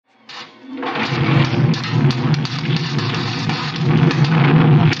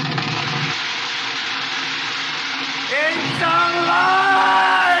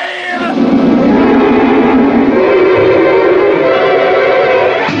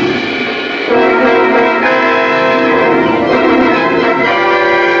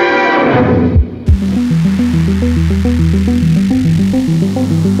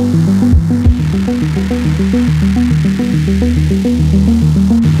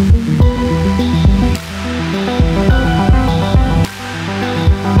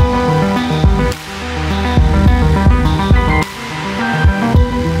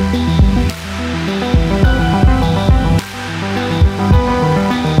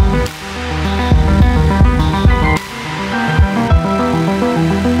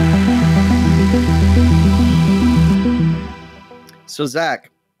So Zach,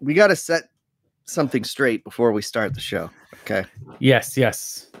 we got to set something straight before we start the show. Okay. Yes.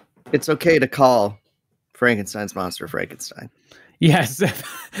 It's okay to call Frankenstein's monster Frankenstein. Yes.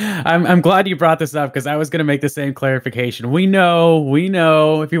 I'm glad you brought this up because I was going to make the same clarification. We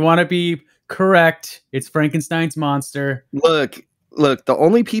know. If you want to be correct, it's Frankenstein's monster. Look, the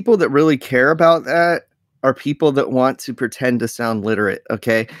only people that really care about that are people that want to pretend to sound literate,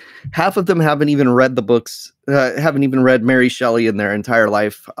 okay? Half of them haven't even read the books, haven't even read Mary Shelley in their entire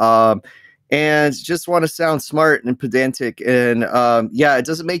life, and just want to sound smart and pedantic. And yeah, it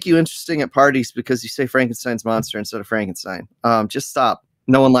doesn't make you interesting at parties because you say Frankenstein's monster instead of Frankenstein. Just stop.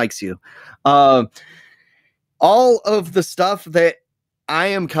 No one likes you. All of the stuff that I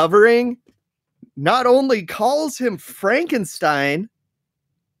am covering not only calls him Frankenstein,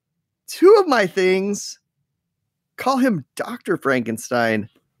 two of my things call him Dr. Frankenstein,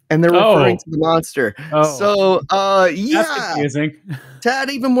 and they're referring to the monster. So, yeah, that's confusing. To add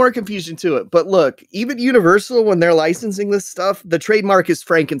even more confusion to it. But look, even Universal, when they're licensing this stuff, the trademark is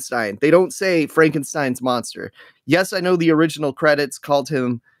Frankenstein. They don't say Frankenstein's monster. Yes, I know the original credits called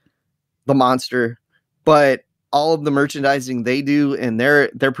him the monster, but all of the merchandising they do, and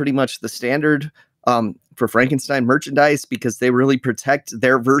they're pretty much the standard for Frankenstein merchandise because they really protect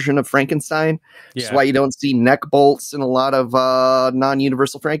their version of Frankenstein. Yeah. That's why you don't see neck bolts in a lot of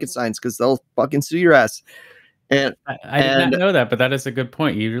non-universal Frankensteins, because they'll fucking sue your ass. And I did not know that, but that is a good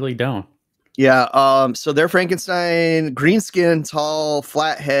point. You really don't. Yeah. So their Frankenstein, green skin, tall,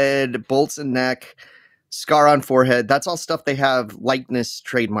 flat head, bolts in neck, scar on forehead. That's all stuff they have likeness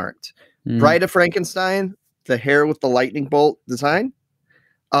trademarked. Bride of Frankenstein, the hair with the lightning bolt design.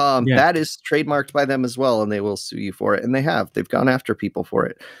 That is trademarked by them as well, and they will sue you for it. And they've gone after people for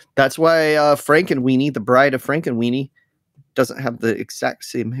it. That's why Frankenweenie, the Bride of Frankenweenie, doesn't have the exact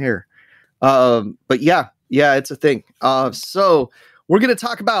same hair. But yeah, it's a thing. So we're going to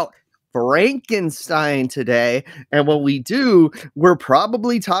talk about Frankenstein today. And when we do, we're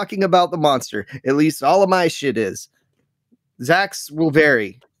probably talking about the monster. At least all of my shit is. Zach's will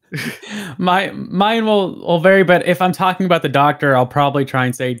vary. Mine will vary, but if I'm talking about the doctor, I'll probably try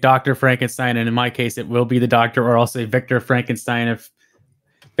and say Dr. Frankenstein, and in my case it will be the doctor, or I'll say Victor Frankenstein. If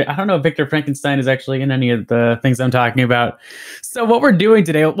I don't know if Victor Frankenstein is actually in any of the things I'm talking about. So what we're doing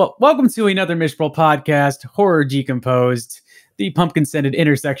today, welcome to another Mishable podcast, Horror Decomposed, the pumpkin-scented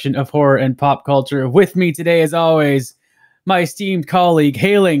intersection of horror and pop culture. With me today, as always, my esteemed colleague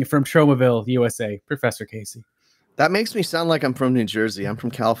hailing from Tromaville, USA, Professor Casey. That makes me sound like I'm from New Jersey. I'm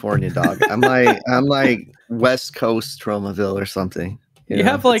from California, dog. I'm like West Coast Tromaville or something. You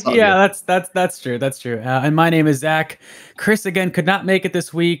have like, yeah, that's true. That's true. And my name is Zach. Chris again could not make it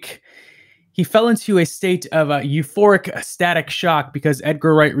this week. He fell into a state of euphoric static shock because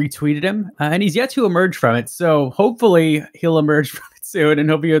Edgar Wright retweeted him, and he's yet to emerge from it. So hopefully he'll emerge from it soon, and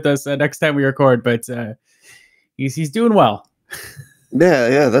he'll be with us next time we record. But he's doing well.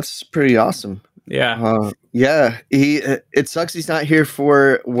 Yeah, that's pretty awesome. Yeah. It sucks he's not here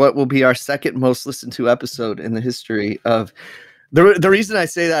for what will be our second most listened to episode in the history of the reason I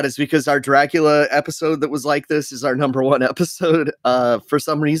say that is because our Dracula episode that was like this is our #1 episode. For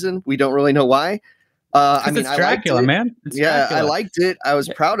some reason, we don't really know why. I mean, it's Dracula, man. It's Dracula. I liked it. I was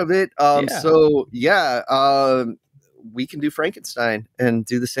proud of it. We can do Frankenstein and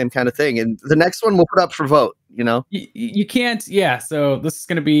do the same kind of thing. And the next one we'll put up for vote, you know? You can't. Yeah. So this is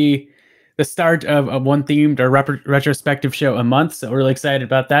going to be the start of one themed or retrospective show a month. So we're really excited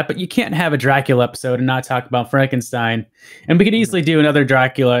about that. But you can't have a Dracula episode and not talk about Frankenstein. And we could easily do another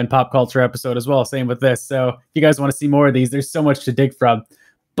Dracula and pop culture episode as well. Same with this. So if you guys want to see more of these, there's so much to dig from.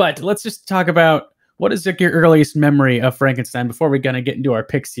 But let's just talk about what is your earliest memory of Frankenstein before we're going to get into our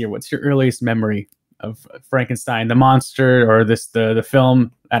picks here. What's your earliest memory of Frankenstein, the monster, or the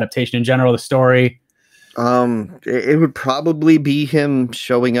film adaptation in general, the story? It would probably be him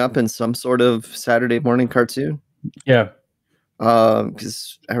showing up in some sort of Saturday morning cartoon. Yeah.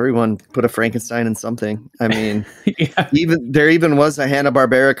 Because everyone put a Frankenstein in something. I mean, there even was a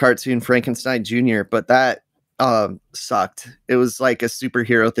Hanna-Barbera cartoon, Frankenstein Jr., but that sucked. It was like a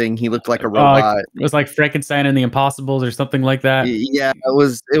superhero thing. He looked like a robot. It was like Frankenstein and the Impossibles or something like that. Yeah, it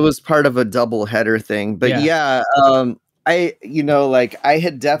was part of a double header thing. But I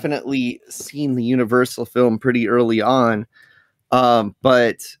had definitely seen the Universal film pretty early on.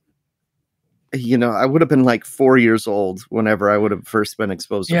 But I would have been like 4 years old whenever I would have first been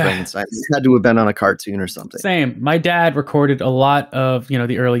exposed to Frankenstein. It had to have been on a cartoon or something. Same. My dad recorded a lot of,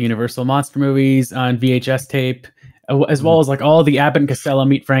 the early Universal monster movies on VHS tape, as well as like all the Abbott and Costello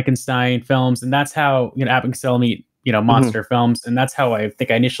Meet Frankenstein films. And that's how, Abbott and Costello meet, monster films. And that's how I think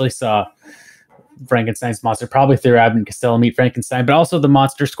I initially saw Frankenstein's monster, probably through Abbott and Costello Meet Frankenstein, but also the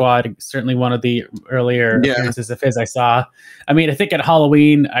Monster Squad, certainly one of the earlier appearances of his I saw. I mean, I think at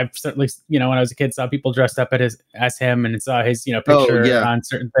Halloween, I've certainly, when I was a kid, saw people dressed up as him and saw his, picture on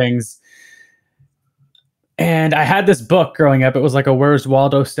certain things. And I had this book growing up. It was like a Where's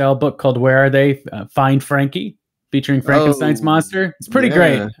Waldo style book called Where Are They? Find Frankie, featuring Frankenstein's monster. It's pretty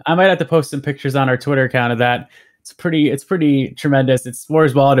great. I might have to post some pictures on our Twitter account of that. It's pretty tremendous. It's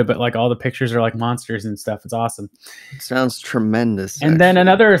Where's Waldo, but like all the pictures are like monsters and stuff. It's awesome. Sounds tremendous. And then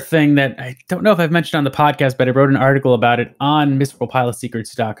another thing that I don't know if I've mentioned on the podcast, but I wrote an article about it on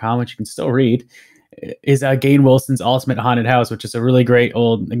miserablepilotSecrets.com, which you can still read, is Gain Wilson's Ultimate Haunted House, which is a really great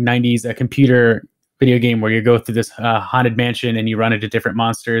old 90s computer video game where you go through this haunted mansion and you run into different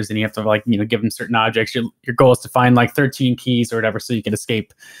monsters and you have to give them certain objects. Your goal is to find like 13 keys or whatever so you can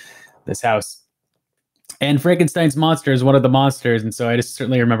escape this house. And Frankenstein's monster is one of the monsters, and so I just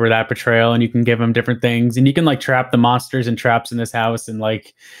certainly remember that portrayal. And you can give them different things, and you can like trap the monsters and traps in this house, and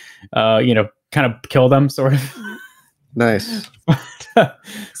kind of kill them, sort of. Nice.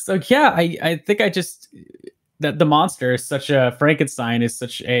 So yeah, I think that the monster is Frankenstein is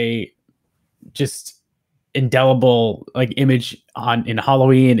such a just indelible like image in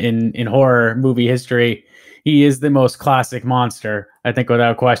Halloween in horror movie history. He is the most classic monster, I think,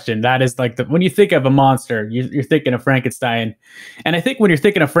 without question. That is like when you think of a monster, you're thinking of Frankenstein. And I think when you're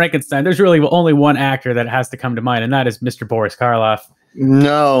thinking of Frankenstein, there's really only one actor that has to come to mind, and that is Mr. Boris Karloff.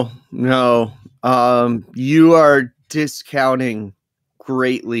 No. You are discounting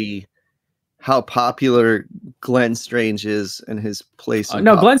greatly how popular Glenn Strange is and his place.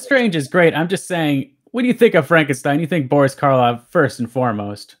 No, Glenn Strange is great. I'm just saying, when you think of Frankenstein, you think Boris Karloff first and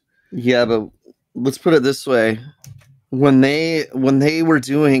foremost. Yeah, but let's put it this way. When they were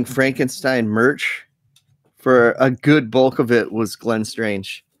doing Frankenstein merch, for a good bulk of it was Glenn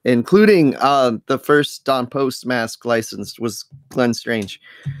Strange, including the first Don Post mask licensed was Glenn Strange.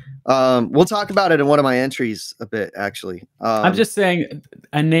 We'll talk about it in one of my entries a bit, actually. I'm just saying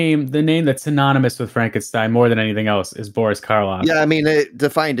the name that's synonymous with Frankenstein more than anything else is Boris Karloff. Yeah, I mean, it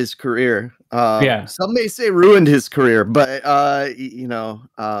defined his career. Yeah. Some may say ruined his career, but I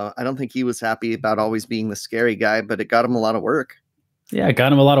don't think he was happy about always being the scary guy, but it got him a lot of work. Yeah, it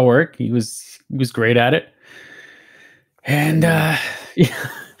got him a lot of work. He was great at it. And yeah.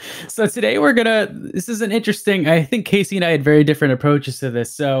 So today this is an interesting, I think Casey and I had very different approaches to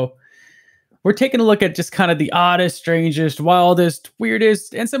this. So we're taking a look at just kind of the oddest, strangest, wildest,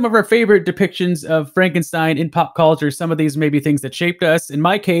 weirdest, and some of our favorite depictions of Frankenstein in pop culture. Some of these may be things that shaped us. In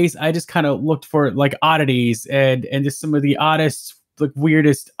my case, I just kind of looked for like oddities and just some of the oddest, like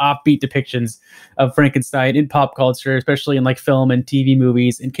weirdest offbeat depictions of Frankenstein in pop culture, especially in like film and TV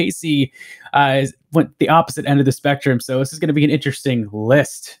movies. And Casey went the opposite end of the spectrum. So this is going to be an interesting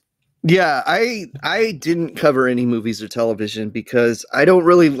list. Yeah, I didn't cover any movies or television because I don't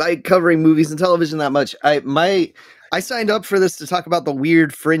really like covering movies and television that much. I signed up for this to talk about the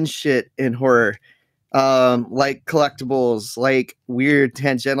weird fringe shit in horror, like collectibles, like weird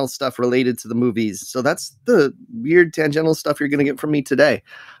tangential stuff related to the movies. So that's the weird tangential stuff you're gonna get from me today.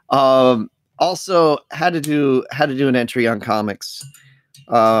 Also had to do an entry on comics,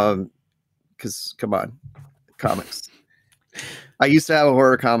 because come on, comics. I used to have a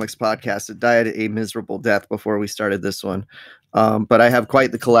horror comics podcast. It died a miserable death before we started this one. But I have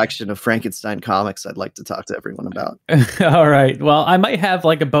quite the collection of Frankenstein comics I'd like to talk to everyone about. All right. Well, I might have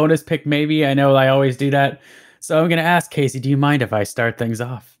like a bonus pick, maybe. I know I always do that. So I'm going to ask Casey, do you mind if I start things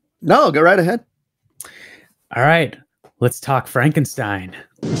off? No, go right ahead. All right. Let's talk Frankenstein.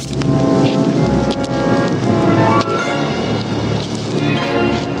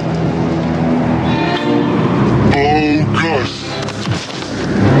 Bogus.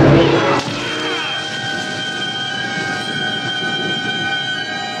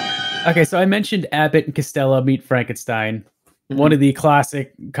 Okay, so I mentioned Abbott and Costello Meet Frankenstein, one of the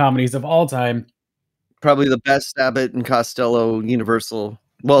classic comedies of all time. Probably the best Abbott and Costello Universal.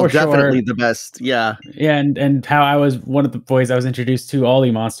 Well, definitely the best. Yeah. Yeah, and how I was one of the boys I was introduced to all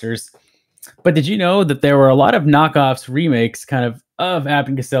the monsters. But did you know that there were a lot of knockoffs, remakes, kind of Abbott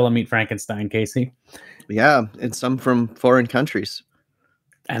and Costello Meet Frankenstein, Casey? Yeah, and some from foreign countries.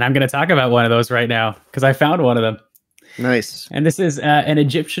 And I'm going to talk about one of those right now because I found one of them. Nice. And this is an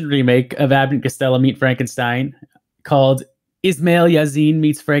Egyptian remake of Abbott and Costello Meet Frankenstein called Ismail Yassine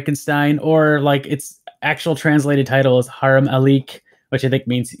Meets Frankenstein, or like its actual translated title is Haram Alik, which I think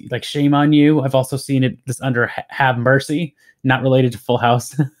means like shame on you. I've also seen it this under Have Mercy, not related to Full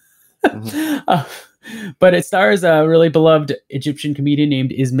House. But it stars a really beloved Egyptian comedian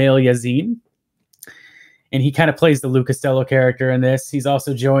named Ismail Yassine. and he kind of plays the Lou Costello character in this. He's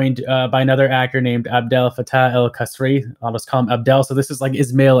also joined by another actor named Abdel Fattah El Kasri. I'll just call him Abdel. So this is like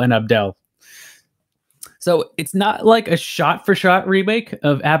Ismail and Abdel. So it's not like a shot-for-shot remake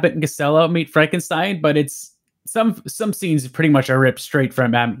of Abbott and Costello Meet Frankenstein, but it's some scenes pretty much are ripped straight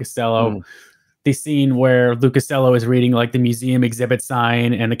from Abbott and Costello. The scene where Lou Costello is reading like the museum exhibit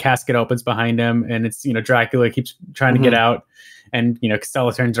sign, and the casket opens behind him, and it's, you know, Dracula keeps trying to get out, and, you know, Costello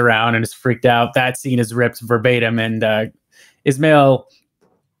turns around and is freaked out. That scene is ripped verbatim, and Ismail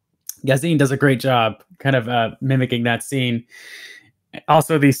Yassine does a great job kind of mimicking that scene.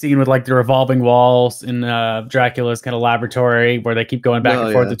 Also, the scene with like the revolving walls in Dracula's kind of laboratory, where they keep going back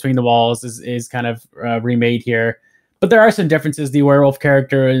and forth between the walls, is kind of remade here. But there are some differences. The werewolf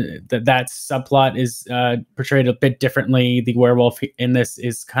character, that subplot is portrayed a bit differently. The werewolf in this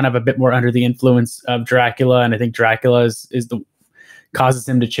is kind of a bit more under the influence of Dracula, and I think Dracula is the causes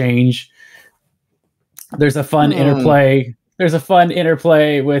him to change. There's a fun interplay. There's a fun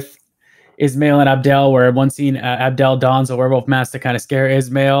interplay with Ismail and Abdel, where one scene Abdel dons a werewolf mask to kind of scare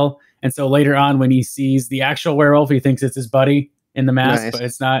Ismail, and so later on when he sees the actual werewolf, he thinks it's his buddy in the mask, but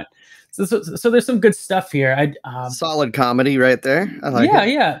it's not. So there's some good stuff here. Solid comedy right there. I like it.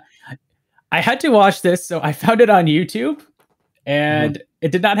 Yeah. I had to watch this, so I found it on YouTube, and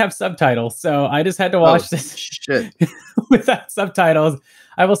it did not have subtitles, so I just had to watch this shit without subtitles.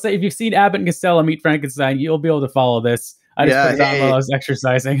 I will say, if you've seen Abbott and Costello Meet Frankenstein, you'll be able to follow this. I just put it on while I was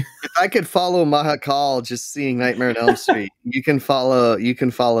exercising. If I could follow Mahakal just seeing Nightmare on Elm Street, you can follow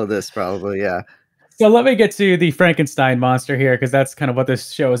this probably, yeah. So let me get to the Frankenstein monster here, because that's kind of what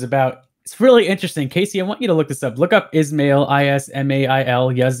this show is about. It's really interesting. Casey, I want you to look this up. Look up Ismail, Ismail,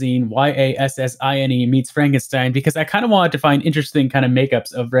 Yassine, Yassine meets Frankenstein, because I kind of wanted to find interesting kind of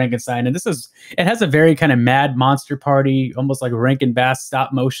makeups of Frankenstein. And it has a very kind of mad monster party, almost like Rankin Bass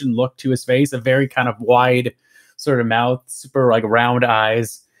stop motion look to his face, a very kind of wide sort of mouth, super like round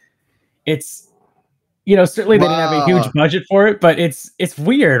eyes. It's, you know, certainly they didn't have a huge budget for it, but it's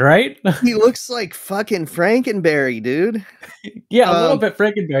weird, right? He looks like fucking Frankenberry, dude. Yeah, a little bit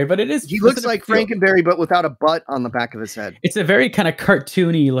Frankenberry, but it is. He looks like Frankenberry, but without a butt on the back of his head. It's a very kind of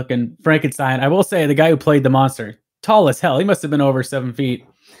cartoony looking Frankenstein. I will say, the guy who played the monster, tall as hell. He must have been over 7 feet.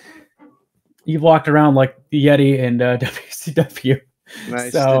 He walked around like the Yeti and WCW.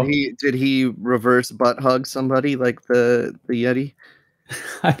 Nice. So, did he reverse butt hug somebody like the Yeti?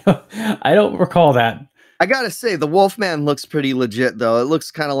 I don't recall that. I gotta say, the Wolfman looks pretty legit, though. It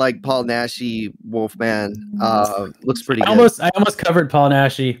looks kind of like Paul Naschy Wolfman. Looks pretty good. I almost covered Paul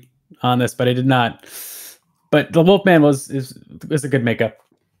Naschy on this, but I did not. But the Wolfman is a good makeup.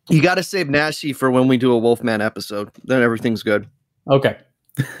 You got to save Naschy for when we do a Wolfman episode. Then everything's good. Okay.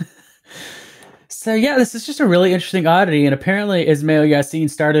 So yeah, this is just a really interesting oddity, and apparently Ismail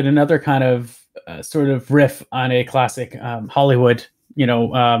Yassine started another kind of sort of riff on a classic Hollywood,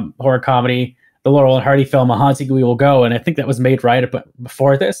 horror comedy, the Laurel and Hardy film, A Haunting We Will Go, and I think that was made right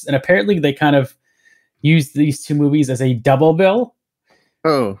before this. And apparently they kind of used these two movies as a double bill.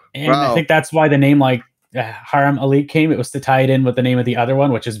 Oh, and wow. I think that's why the name like Haram Alik came. It was to tie it in with the name of the other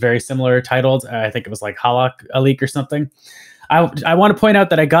one, which is very similar titled. I think it was like Halak Alik or something. I want to point out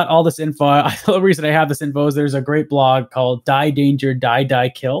that I got all this info. The reason I have this info is there's a great blog called Die Danger Die Die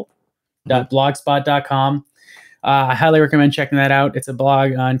Kill .blogspot.com. I highly recommend checking that out. It's a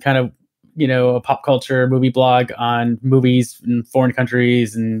blog on kind of, a pop culture movie blog on movies in foreign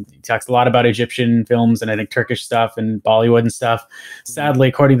countries, and he talks a lot about Egyptian films and I think Turkish stuff and Bollywood and stuff. Sadly,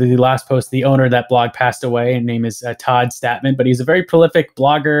 according to the last post, the owner of that blog passed away. His name is Todd Statman, but he's a very prolific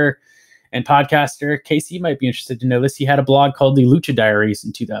blogger and podcaster. Casey, you might be interested to know this. He had a blog called The Lucha Diaries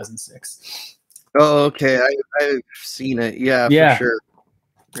in 2006. Oh, okay. I've seen it. Yeah, for sure.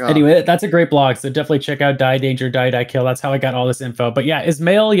 Anyway, that's a great blog, so definitely check out Die Danger, Die Die Kill. That's how I got all this info. But yeah,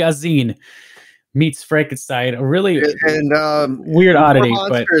 Ismail Yassine meets Frankenstein, a really weird oddity.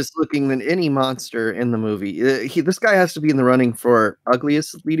 Monstrous looking than any monster in the movie. This guy has to be in the running for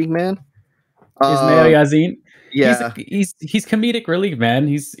ugliest leading man. Ismail Yassine. Yeah, he's comedic relief, man.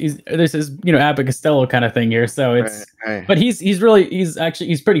 He's there's his Abbott Costello kind of thing here. So it's right. But he's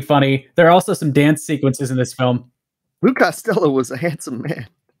pretty funny. There are also some dance sequences in this film. Lou Costello was a handsome man.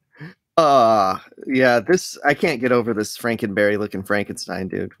 Yeah, I can't get over this Frankenberry looking Frankenstein,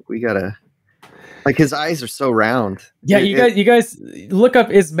 dude. We gotta, like, his eyes are so round. Yeah, you guys look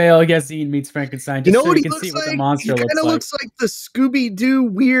up Ismail Yassine meets Frankenstein. Just so you can see what the monster looks like. He kind of looks like the Scooby-Doo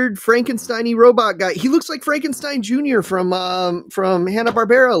weird Frankenstein-y robot guy. He looks like Frankenstein Jr. from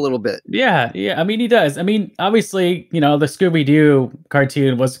Hanna-Barbera a little bit. Yeah. I mean, he does. I mean, obviously, the Scooby-Doo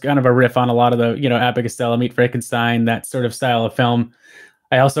cartoon was kind of a riff on a lot of the, Abbott Costello Meet Frankenstein, that sort of style of film.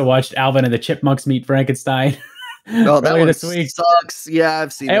 I also watched Alvin and the Chipmunks Meet Frankenstein Oh, that earlier one this week. sucks. Yeah,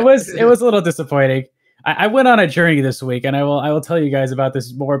 I've seen it. It was a little disappointing. I went on a journey this week, and I will tell you guys about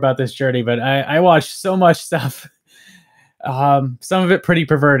this more about this journey. But I watched so much stuff. Some of it pretty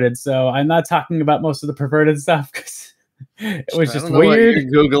perverted. So I'm not talking about most of the perverted stuff because it was just weird. What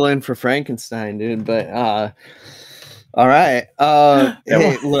you're Googling for Frankenstein, dude. But all right.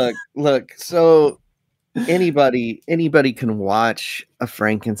 Hey, look. So anybody can watch a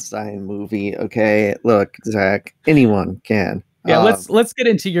Frankenstein movie. Okay, look, Zach. Anyone can. Yeah, let's get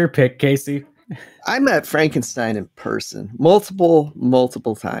into your pick, Casey. I met Frankenstein in person multiple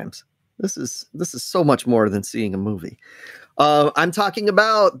times. This is so much more than seeing a movie. I'm talking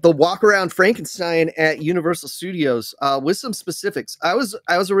about the Walk Around Frankenstein at Universal Studios with some specifics. I was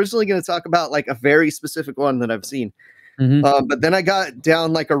originally going to talk about like a very specific one that I've seen, but then I got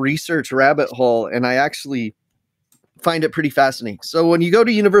down like a research rabbit hole, and I actually find it pretty fascinating. So when you go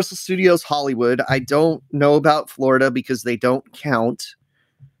to Universal Studios Hollywood, I don't know about Florida because they don't count.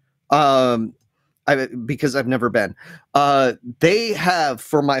 Because I've never been. They have,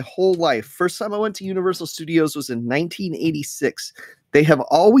 for my whole life, first time I went to Universal Studios was in 1986. They have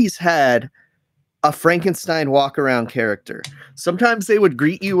always had a Frankenstein walk-around character. Sometimes they would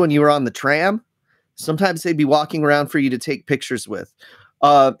greet you when you were on the tram. Sometimes they'd be walking around for you to take pictures with.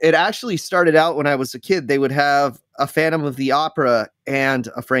 It actually started out when I was a kid. They would have a Phantom of the Opera and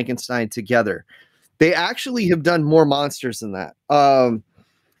a Frankenstein together. They actually have done more monsters than that.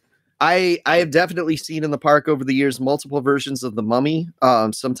 I have definitely seen in the park over the years multiple versions of the Mummy.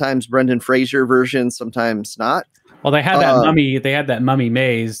 Sometimes Brendan Fraser versions, sometimes not. Well, they had that mummy. They had that Mummy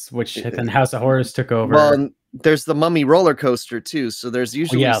maze, which then House of Horrors took over. Well, there's the Mummy roller coaster too. So there's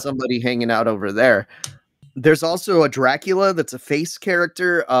usually somebody hanging out over there. There's also a Dracula that's a face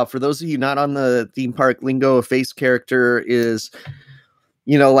character. For those of you not on the theme park lingo, a face character is,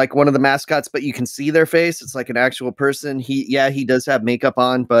 you know, like one of the mascots, but you can see their face. It's like an actual person. He does have makeup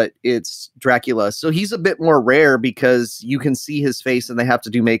on, but it's Dracula. So he's a bit more rare because you can see his face and they have to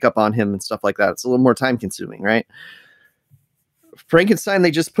do makeup on him and stuff like that. It's a little more time consuming, right? Frankenstein,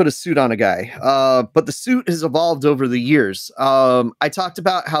 they just put a suit on a guy. But the suit has evolved over the years. I talked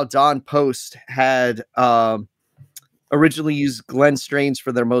about how Don Post had originally used Glenn Strange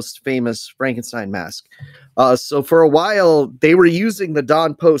for their most famous Frankenstein mask. So for a while, they were using the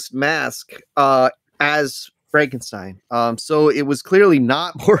Don Post mask as Frankenstein. So it was clearly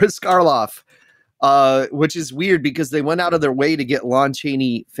not Boris Karloff, which is weird because they went out of their way to get Lon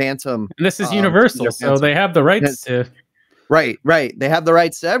Chaney Phantom. And this is Universal, so they have the rights to... Right. They have the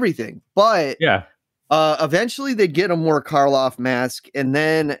rights to everything. But yeah. Eventually they'd get a more Karloff mask, and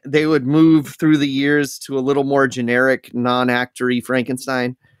then they would move through the years to a little more generic, non-actory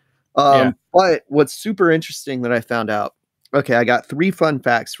Frankenstein. But what's super interesting that I found out, okay, I got 3 fun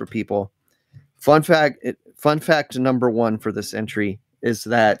facts for people. Fun fact number 1 for this entry is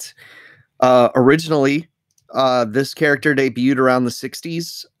that originally this character debuted around the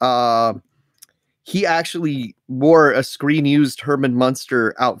 60s. He actually wore a screen-used Herman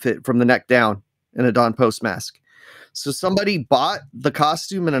Munster outfit from the neck down in a Don Post mask. So somebody bought the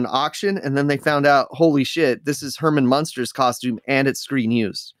costume in an auction, and then they found out, holy shit, this is Herman Munster's costume, and it's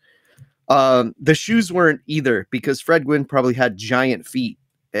screen-used. The shoes weren't either, because Fred Gwynne probably had giant feet.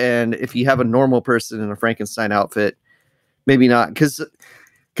 And if you have a normal person in a Frankenstein outfit, maybe not. Because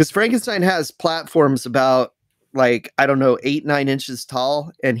Frankenstein has platforms about, like, I don't know, 8-9 inches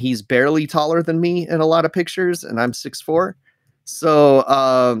tall, and he's barely taller than me in a lot of pictures, and I'm 6'4".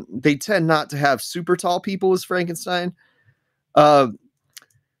 So they tend not to have super tall people as Frankenstein.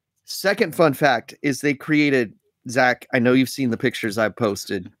 Second fun fact is they created, Zach, I know you've seen the pictures I've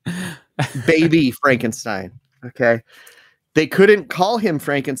posted, baby Frankenstein. Okay. They couldn't call him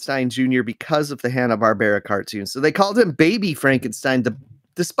Frankenstein Jr. because of the Hanna-Barbera cartoon. So they called him baby Frankenstein,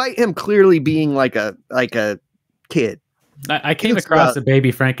 despite him clearly being like a kid. I came across a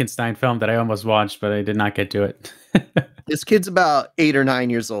baby Frankenstein film that I almost watched, but I did not get to it. This kid's about 8 or 9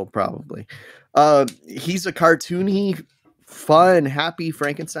 years old, probably. He's a cartoony, fun, happy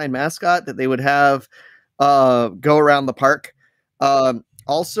Frankenstein mascot that they would have go around the park.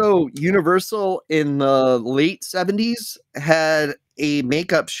 Also, Universal in the late 70s had a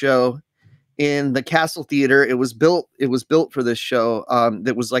makeup show in the Castle Theater. It was built for this show.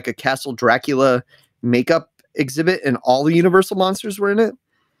 That was like a Castle Dracula makeup exhibit, and all the Universal monsters were in it.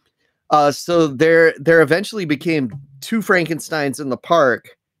 So there eventually became 2 Frankensteins in the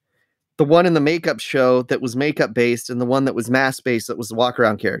park. The one in the makeup show that was makeup based, and the one that was mask based that was the walk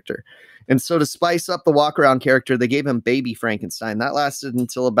around character. And so to spice up the walk around character, they gave him baby Frankenstein. That lasted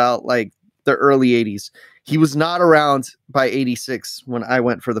until about like the early 80s. He was not around by 86 when I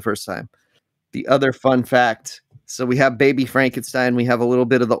went for the first time. The other fun fact, so we have Baby Frankenstein. We have a little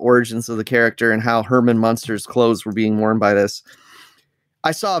bit of the origins of the character and how Herman Munster's clothes were being worn by this.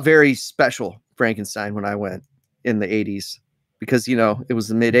 I saw a very special Frankenstein when I went in the 80s because, you know, it was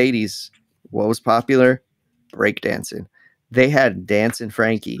the mid 80s. What was popular? Breakdancing. They had Dancing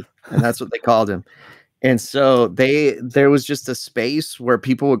Frankie, and that's what they called him. And so there was just a space where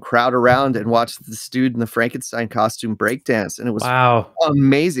people would crowd around and watch this dude in the Frankenstein costume breakdance. And it was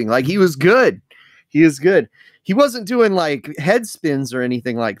amazing. Like, he was good. He was good. He wasn't doing like head spins or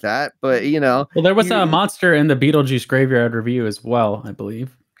anything like that, but you know. Well, there was a monster in the Beetlejuice Graveyard Review as well, I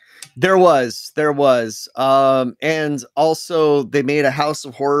believe. There was. And also they made a House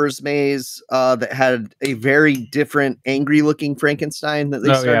of Horrors maze that had a very different angry looking Frankenstein that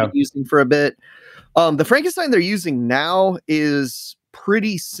they started using for a bit. The Frankenstein they're using now is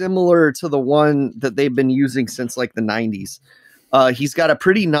pretty similar to the one that they've been using since like the 90s. He's got a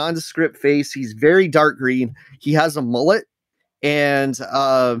pretty nondescript face. He's very dark green. He has a mullet, and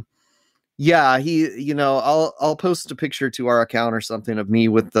yeah, you know, I'll post a picture to our account or something of me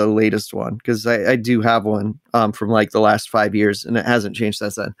with the latest one because I do have one from like the last 5 years, and it hasn't changed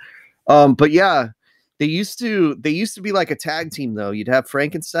since then. But yeah. They used to be like a tag team, though. You'd have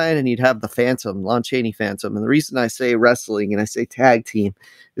Frankenstein and you'd have the Phantom, Lon Chaney Phantom. And the reason I say wrestling and I say tag team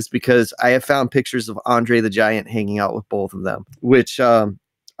is because I have found pictures of Andre the Giant hanging out with both of them, which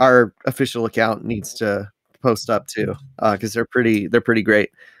our official account needs to post up too, because they're pretty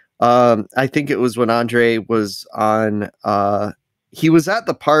great. I think it was when Andre was on. He was at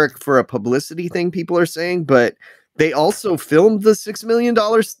the park for a publicity thing, people are saying, but they also filmed the $6 Million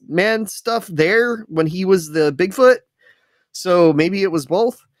Man stuff there when he was the Bigfoot. So maybe it was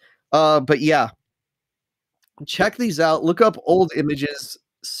both. But yeah, check these out. Look up old images,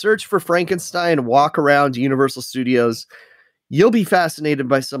 search for Frankenstein, walk around Universal Studios. You'll be fascinated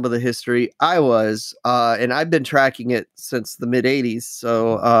by some of the history. I was, and I've been tracking it since the mid 80s.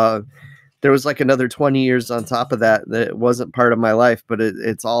 So there was like another 20 years on top of that it wasn't part of my life, but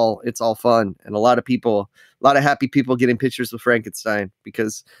it's all fun. And a lot of happy people getting pictures with Frankenstein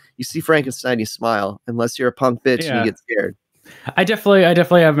because you see Frankenstein, you smile, unless you're a punk bitch and you get scared. I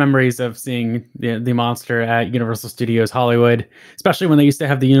definitely have memories of seeing the monster at Universal Studios Hollywood, especially when they used to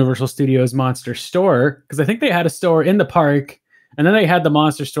have the Universal Studios Monster Store, because I think they had a store in the park, and then they had the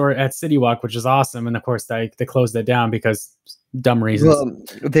Monster Store at City Walk, which is awesome. And of course, they closed it down because dumb reasons.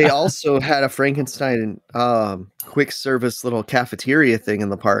 They also had a Frankenstein quick service little cafeteria thing in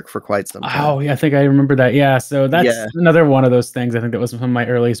the park for quite some time. Oh, yeah, I think I remember that. Yeah, so that's another one of those things. I think that was one of my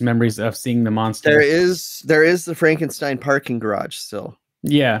earliest memories of seeing the monster. There is the Frankenstein parking garage still.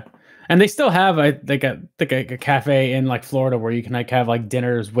 Yeah, and they still have a cafe in like Florida where you can like have like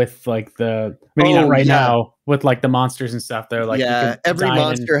dinners with like not now with like the monsters and stuff. They're like every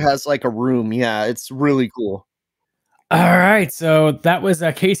monster has like a room. Yeah, it's really cool. All right, so that was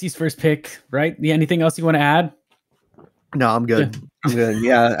Casey's first pick, right? Anything else you want to add? No, I'm good. I'm good.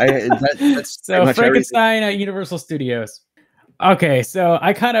 Yeah, that's so Frankenstein at Universal Studios. Okay, so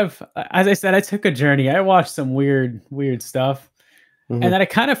I kind of, as I said, I took a journey. I watched some weird stuff, and then I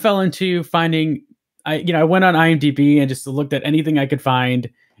kind of fell into finding. I went on IMDb and just looked at anything I could find,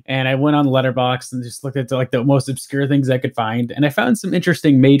 and I went on Letterboxd and just looked at like the most obscure things I could find, and I found some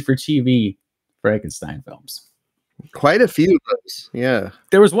interesting made-for-TV Frankenstein films. Quite a few of those, yeah.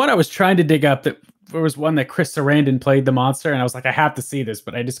 There was one I was trying to dig up. There was one that Chris Sarandon played the monster, and I was like, I have to see this,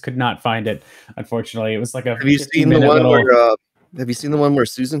 but I just could not find it. Unfortunately, it was like a. Have you seen the one where? Have you seen the one where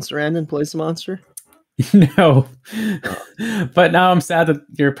Susan Sarandon plays the monster? No, but now I'm sad that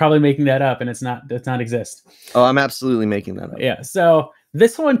you're probably making that up, and it does not exist. Oh, I'm absolutely making that up. Yeah. So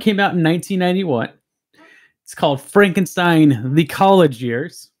this one came out in 1991. It's called Frankenstein: The College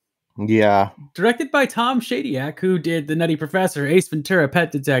Years. Yeah. Directed by Tom Shadyac, who did The Nutty Professor, Ace Ventura,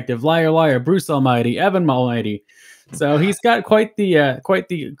 Pet Detective, Liar Liar, Bruce Almighty, Evan Almighty. So he's got quite the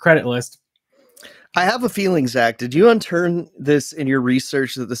credit list. I have a feeling, Zach, did you unturn this in your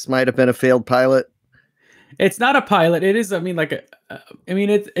research that this might have been a failed pilot? It's not a pilot. It is, it's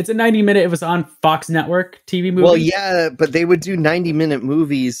a 90-minute, it was on Fox Network TV movie. Well, yeah, but they would do 90-minute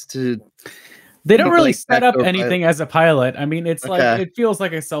movies to... They don't really set up anything as a pilot. I mean, it's like, it feels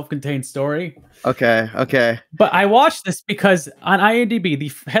like a self-contained story. Okay. But I watched this because on IMDb,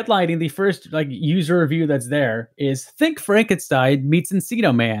 the first like user review that's there is Think Frankenstein meets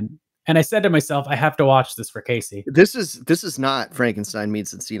Encino Man. And I said to myself, I have to watch this for Casey. This is not Frankenstein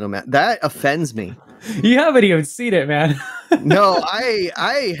meets Encino Man. That offends me. You haven't even seen it, man. No,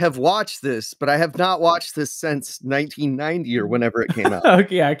 I have watched this, but I have not watched this since 1990 or whenever it came out.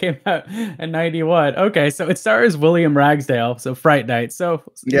 Okay, yeah, it came out in 91. Okay, so it stars William Ragsdale, so Fright Night. So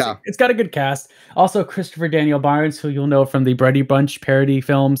Yeah. it's got a good cast. Also Christopher Daniel Barnes, who you'll know from the Brady Bunch parody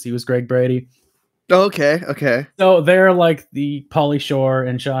films. He was Greg Brady. Okay, okay. So they're like the Pauly Shore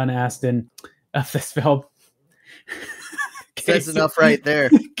and Sean Astin of this film. Says enough right there.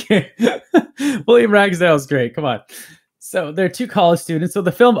 William Ragsdale's great. Come on. So they're two college students. So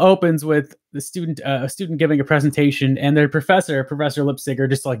the film opens with a student giving a presentation, and their professor, Professor Lipsiger,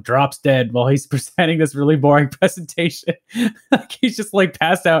 just like drops dead while he's presenting this really boring presentation. Like he's just like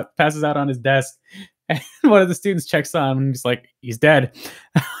passes out on his desk, and one of the students checks on him and he's like, he's dead.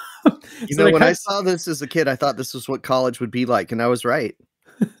 You know, when I saw this as a kid, I thought this was what college would be like, and I was right.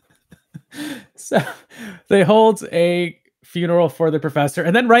 So they hold a funeral for the professor,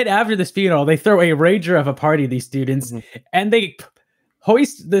 and then right after this funeral, they throw a rager of a party, these students, and they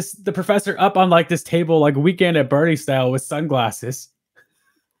hoist the professor up on like this table, like Weekend at Bernie style, with sunglasses.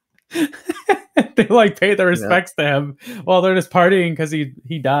 They like pay their respects to him while they're just partying because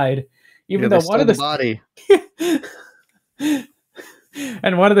he died. Even though one of the body.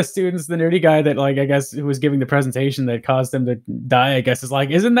 And one of the students, the nerdy guy that, like, I guess, who was giving the presentation that caused him to die, I guess, is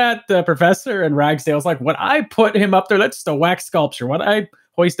like, isn't that the professor? And Ragsdale's like, when I put him up there, that's just a wax sculpture. When I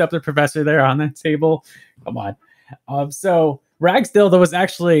hoist up the professor there on that table, come on. So Ragsdale, though, was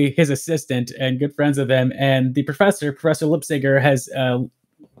actually his assistant and good friends with him. And the professor, Professor Lipsiger, has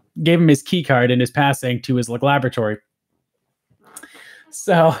gave him his key card in his passing to his laboratory.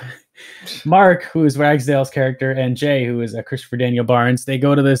 So Mark, who is Ragsdale's character, and Jay, who is Christopher Daniel Barnes, they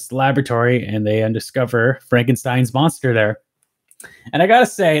go to this laboratory and they discover Frankenstein's monster there. And I gotta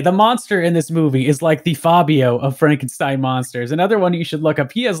say, the monster in this movie is like the Fabio of Frankenstein monsters. Another one you should look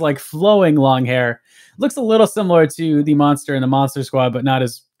up. He has like flowing long hair. Looks a little similar to the monster in the Monster Squad, but not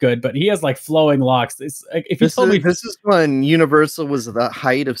as good. But he has like flowing locks. It's like, if you told me this is when Universal was at the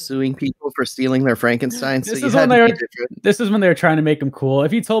height of suing people for stealing their Frankenstein. This is when they were trying to make him cool.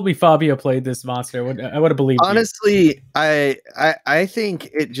 If you told me Fabio played this monster, I would have believed. Honestly, you. I think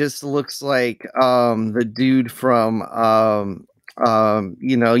it just looks like the dude from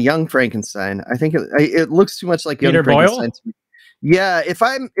Young Frankenstein. I think it looks too much like Young Peter Frankenstein. Boyle? Yeah, if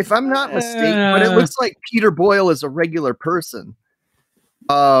I'm not mistaken, but it looks like Peter Boyle is a regular person.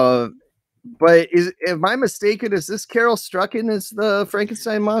 But am I mistaken? Is this Carol Strucken as the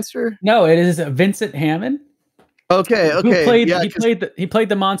Frankenstein monster? No, it is Vincent Hammond. Okay. He played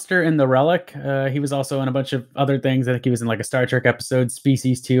the monster in The Relic. He was also in a bunch of other things. I think he was in like a Star Trek episode,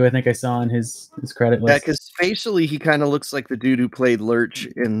 Species 2. I think I saw on his credit list. Yeah, because facially he kind of looks like the dude who played Lurch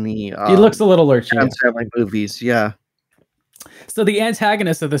in the he looks a little lurchy. Movies, yeah. So the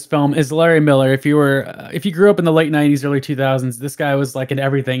antagonist of this film is Larry Miller. If you grew up in the late 90s, early 2000s, this guy was like in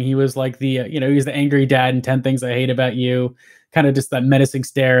everything. He was like he was the angry dad in 10 Things I Hate About You, kind of just that menacing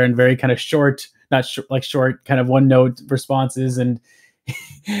stare and very kind of short, short, kind of one note responses. And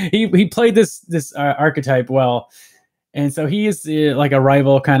he played this archetype well. And so he is like a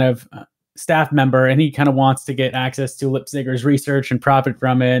rival kind of staff member, and he kind of wants to get access to Lipsiger's research and profit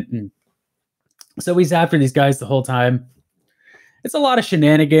from it. And so he's after these guys the whole time. It's a lot of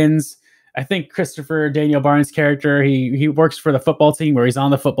shenanigans. I think Christopher Daniel Barnes' character, he works for the football team, where he's on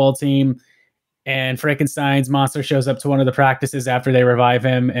the football team, and Frankenstein's monster shows up to one of the practices after they revive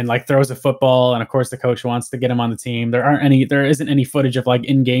him and like throws a football. And of course the coach wants to get him on the team. There isn't any footage of like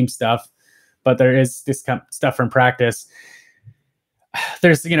in-game stuff, but there is this kind of stuff from practice.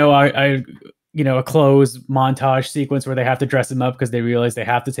 There's, a closed montage sequence where they have to dress him up because they realize they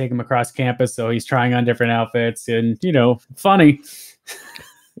have to take him across campus. So he's trying on different outfits and, funny.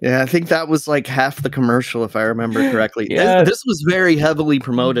 Yeah, I think that was like half the commercial, if I remember correctly. Yeah. This was very heavily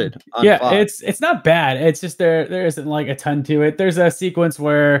promoted on Fox. It's not bad. It's just there isn't like a ton to it. There's a sequence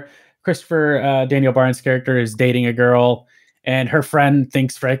where Christopher Daniel Barnes' character is dating a girl, and her friend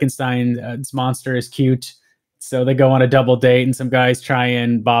thinks Frankenstein's monster is cute. So they go on a double date, and some guys try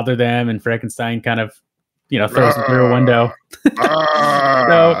and bother them, and Frankenstein kind of, throws them through a window.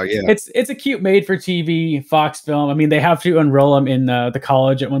 It's a cute made-for-TV Fox film. I mean, they have to enroll him in the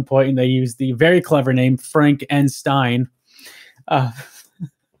college at one point, and they use the very clever name Frankenstein. Hey,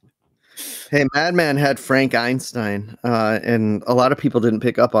 Madman had Frank Einstein, and a lot of people didn't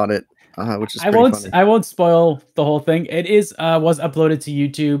pick up on it, which is funny. I won't spoil the whole thing. It was uploaded to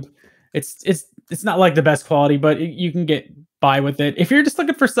YouTube. It's not like the best quality, but you can get by with it. If you're just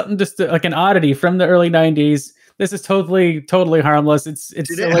looking for something like an oddity from the early 90s, This is totally harmless. It's Did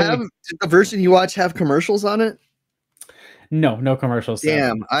silly. did the version you watch have commercials on it? No commercials.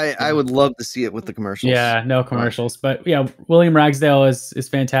 Damn, I would love to see it with the commercials. Yeah, no commercials. But yeah, William Ragsdale is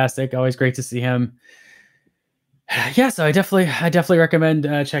fantastic. Always great to see him. Yeah, so I definitely recommend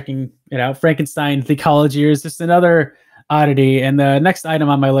checking it out. Frankenstein: The College Years, just another oddity. And the next item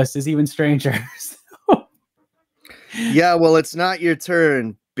on my list is even stranger. Yeah, well, it's not your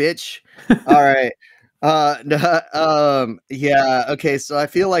turn, bitch. All right. Yeah, okay, so I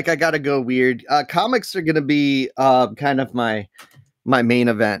feel like I gotta go weird. Comics are gonna be kind of my main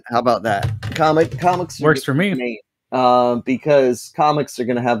event. How about that? Comics works for me. Because comics are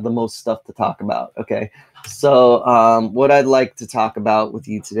gonna have the most stuff to talk about. Okay. So what I'd like to talk about with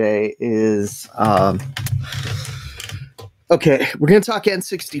you today is okay, we're gonna talk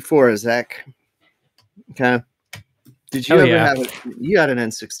N64, Zach. Okay. Did you ever have it? You had an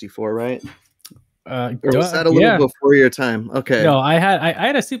N64, right? Or was that a little before your time? Okay. No, I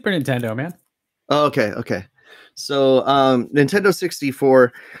had a Super Nintendo, man. Oh, okay. So Nintendo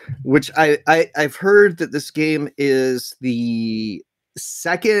 64, which I've heard that this game is the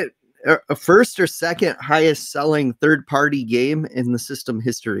first or second highest selling third-party game in the system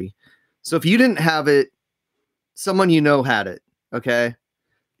history. So if you didn't have it, someone you know had it, okay?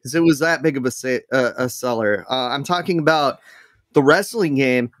 Because it was that big of a seller. I'm talking about the wrestling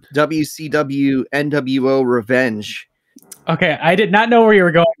game WCW NWO Revenge. Okay, I did not know where you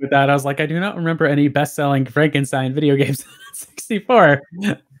were going with that. I was like, I do not remember any best-selling Frankenstein video games. 64.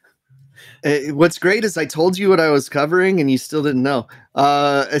 What's great is I told you what I was covering, and you still didn't know.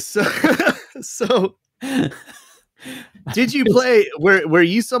 So did you play? Were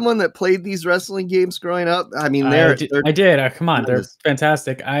you someone that played these wrestling games growing up? I mean, I did. Come on, they're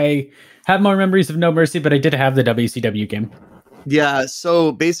fantastic. I have more memories of No Mercy, but I did have the WCW game. Yeah,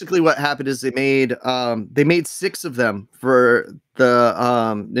 so basically what happened is they made 6 of them for the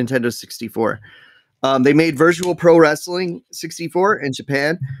Nintendo 64. They made Virtual Pro Wrestling 64 in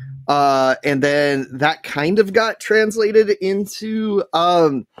Japan, and then that kind of got translated into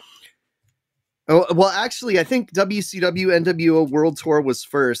actually, I think WCW NWO World Tour was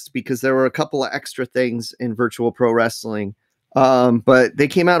first because there were a couple of extra things in Virtual Pro Wrestling, but they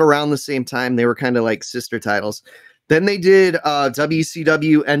came out around the same time. They were kind of like sister titles. Then they did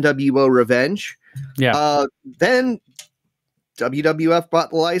WCW NWO Revenge. Yeah. Then WWF bought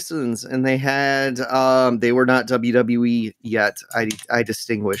the license, and they had they were not WWE yet. I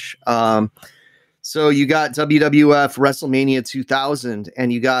distinguish. So you got WWF WrestleMania 2000,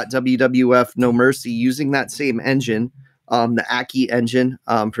 and you got WWF No Mercy using that same engine, the APIENC engine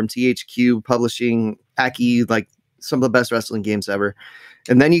from THQ Publishing. APIENC, like some of the best wrestling games ever.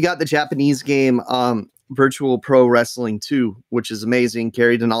 And then you got the Japanese game Virtual Pro Wrestling 2, which is amazing,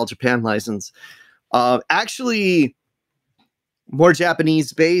 carried an All Japan license. Actually, more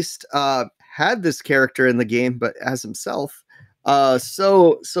Japanese based, had this character in the game, but as himself.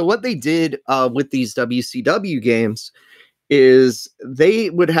 So what they did with these WCW games is they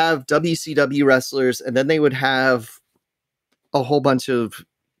would have WCW wrestlers, and then they would have a whole bunch of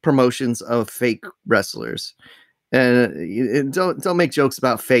promotions of fake wrestlers. And don't make jokes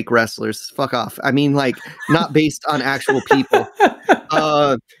about fake wrestlers. Fuck off. I mean, like, not based on actual people.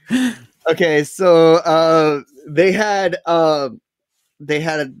 Okay, so they had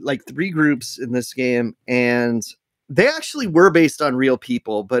like 3 groups in this game, and they actually were based on real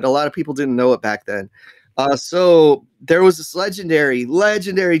people, but a lot of people didn't know it back then. So there was this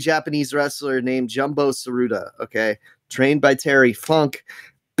legendary Japanese wrestler named Jumbo Tsuruta, okay, trained by Terry Funk.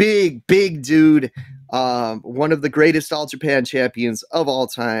 Big dude. One of the greatest All Japan champions of all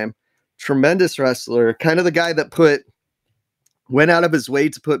time. Tremendous wrestler. Kind of the guy that went out of his way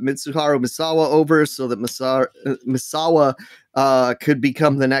to put Mitsuharu Misawa over so that Misawa could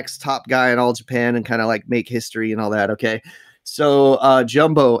become the next top guy in All Japan and kind of like make history and all that. Okay. So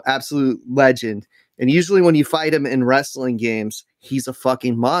Jumbo, absolute legend. And usually when you fight him in wrestling games, he's a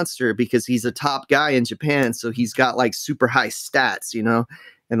fucking monster because he's a top guy in Japan. So he's got like super high stats, you know,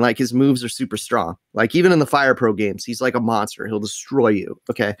 and like his moves are super strong. Like even in the Fire Pro games, he's like a monster. He'll destroy you.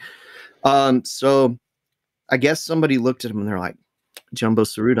 Okay. So I guess somebody looked at him and they're like, Jumbo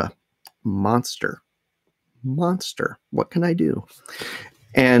Tsuruta, monster. What can I do?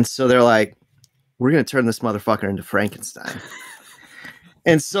 And so they're like, we're going to turn this motherfucker into Frankenstein.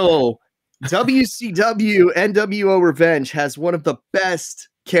 And so WCW NWO Revenge has one of the best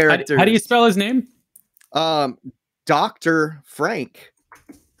characters. How do you spell his name? Dr. Frank.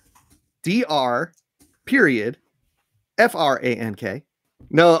 Dr. Frank.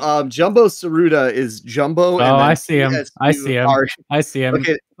 No, Jumbo Tsuruta is Jumbo. Oh, I see him. I see him.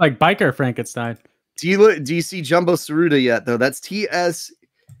 Okay. Like biker Frankenstein. Do you see Jumbo Tsuruta yet though? That's TS.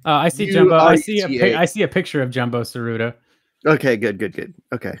 I see Jumbo. I see URUTA. a picture of Jumbo Tsuruta. Okay, good.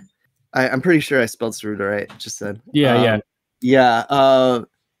 Okay. I'm pretty sure I spelled Tsuruta right just then. Yeah.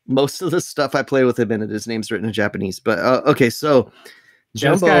 Most of the stuff I play with him in it, his name's written in Japanese. But okay, so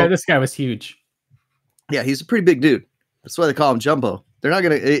Jumbo. Yeah, this guy was huge. Yeah, he's a pretty big dude. That's why they call him Jumbo. They're not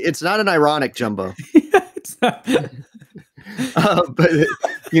gonna. It's not an ironic Jumbo. It's not. But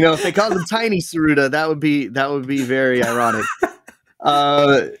if they called him Tiny Tsuruta, that would be very ironic.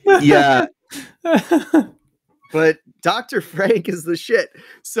 Yeah. But Dr. Frank is the shit.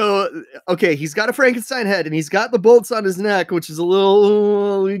 So, okay, he's got a Frankenstein head and he's got the bolts on his neck, which is a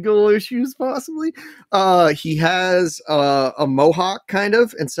little legal issues possibly. He has a mohawk kind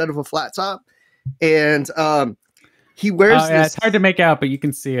of instead of a flat top. And he wears this. It's hard to make out, but you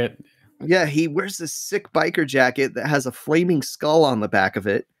can see it. Yeah, he wears this sick biker jacket that has a flaming skull on the back of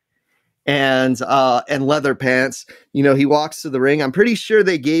it. And leather pants. He walks to the ring. I'm pretty sure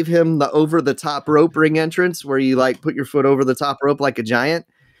they gave him the over the top rope ring entrance where you like put your foot over the top rope like a giant.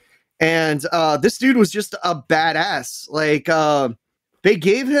 And this dude was just a badass. Like they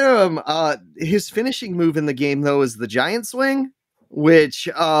gave him his finishing move in the game though is the giant swing, which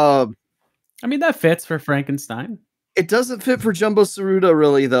I mean that fits for Frankenstein. It doesn't fit for Jumbo Tsuruta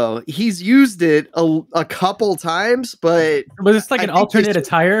really though. He's used it a couple times, but was this like an alternate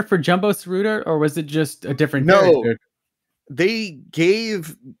attire for Jumbo Tsuruta, or was it just a different character? They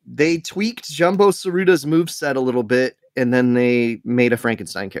tweaked Jumbo Tsuruta's moveset a little bit, and then they made a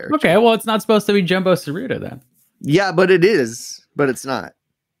Frankenstein character. Okay, well, it's not supposed to be Jumbo Tsuruta then. Yeah, but it is, but it's not.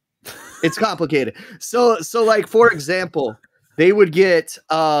 It's complicated. So like for example, they would get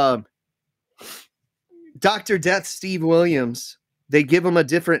Dr. Death Steve Williams, they give him a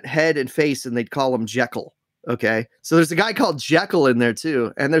different head and face and they'd call him Jekyll. Okay. So there's a guy called Jekyll in there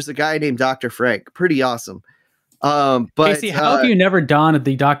too. And there's a guy named Dr. Frank. Pretty awesome. But Casey, how have you never donned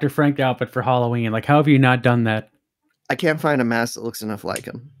the Dr. Frank outfit for Halloween? Like, how have you not done that? I can't find a mask that looks enough like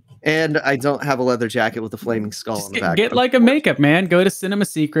him. And I don't have a leather jacket with a flaming skull on the back. Get like a makeup, man. Go to Cinema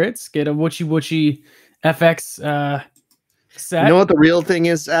Secrets, get a Woochie FX set. You know what the real thing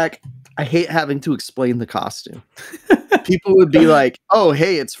is, Zach? I hate having to explain the costume. People would be like, oh,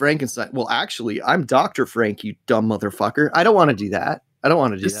 hey, it's Frankenstein. Well, actually, I'm Dr. Frank, you dumb motherfucker. I don't want to do that.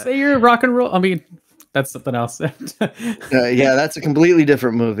 Just say you're rock and roll. I mean, that's something else. Yeah, that's a completely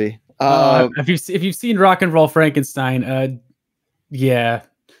different movie. If you've seen Rock and Roll Frankenstein, yeah.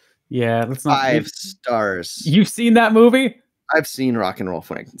 Let's not. 5 stars. You've seen that movie? I've seen Rock and Roll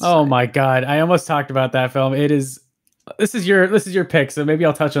Frankenstein. Oh my god, I almost talked about that film. It is. This is your pick, so maybe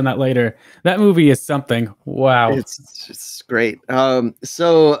I'll touch on that later. That movie is something. Wow, it's great. Incredibly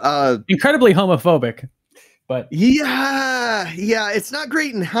homophobic, but yeah, it's not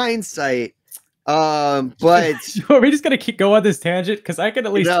great in hindsight. But are we just gonna go on this tangent? Because I can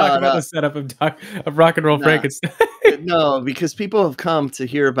at least talk about the setup of Rock and Roll Frankenstein. No, because people have come to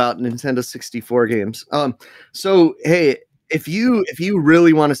hear about Nintendo 64 games. So hey. If you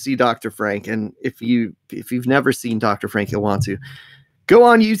really want to see Dr. Frank, and if you've never seen Dr. Frank, you'll want to go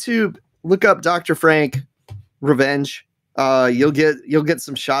on YouTube, look up Dr. Frank Revenge. You'll get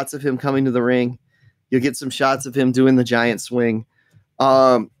some shots of him coming to the ring. You'll get some shots of him doing the giant swing.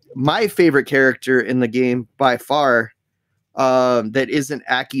 My favorite character in the game by far, that isn't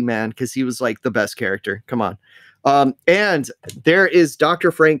Aki Man, because he was like the best character. Come on. And there is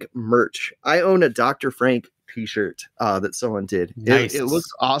Dr. Frank merch. I own a Dr. Frank t-shirt that someone did. Nice. It looks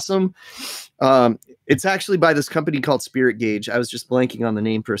awesome. It's actually by this company called Spirit Gauge. I was just blanking on the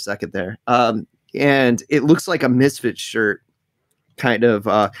name for a second there. And it looks like a Misfit shirt kind of.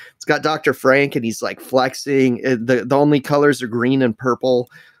 It's got Dr. Frank and he's like flexing. The only colors are green and purple.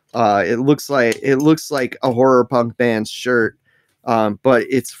 It looks like a horror punk band's shirt. But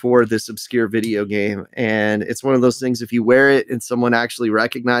it's for this obscure video game, and it's one of those things, if you wear it and someone actually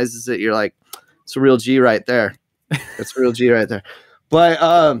recognizes it, you're like, it's a real G right there. That's a real G right there.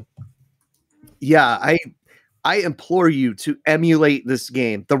 But yeah, I implore you to emulate this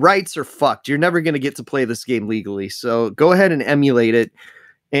game. The rights are fucked. You're never going to get to play this game legally. So go ahead and emulate it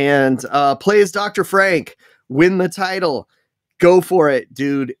and play as Dr. Frank. Win the title. Go for it,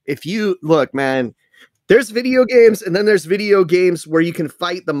 dude. If you look, man, there's video games and then there's video games where you can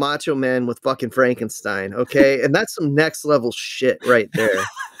fight the Macho Man with fucking Frankenstein. Okay. And that's some next level shit right there.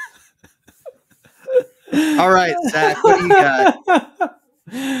 All right, Zach, what do you got?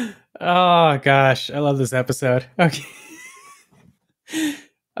 Oh gosh, I love this episode. Okay.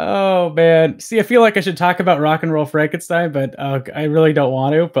 Oh man, see, I feel like I should talk about Rock and Roll Frankenstein, but I really don't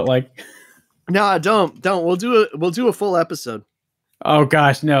want to. But like, no, don't. We'll do a full episode. Oh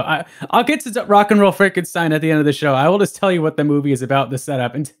gosh, no. I'll get to Rock and Roll Frankenstein at the end of the show. I will just tell you what the movie is about, the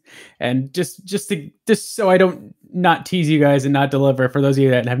setup, and just so I don't not tease you guys and not deliver for those of you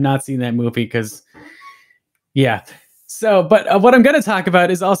that have not seen that movie, because yeah. So, but what I'm going to talk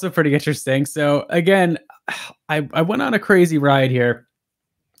about is also pretty interesting. So again, I went on a crazy ride here,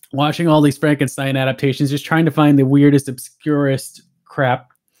 watching all these Frankenstein adaptations, just trying to find the weirdest, obscurest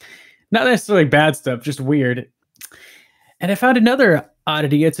crap. Not necessarily bad stuff, just weird. And I found another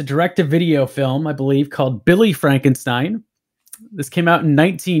oddity. It's a direct-to-video film, I believe, called Billy Frankenstein. This came out in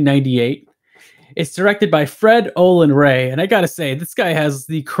 1998. It's directed by Fred Olen Ray. And I got to say, this guy has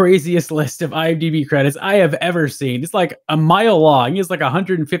the craziest list of IMDb credits I have ever seen. It's like a mile long. He has like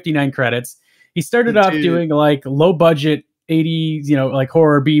 159 credits. He started off doing like low-budget 80s, like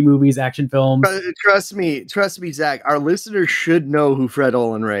horror B movies, action films. Trust me, Zach. Our listeners should know who Fred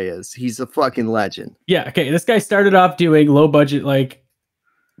Olen Ray is. He's a fucking legend. Yeah, okay. This guy started off doing low budget like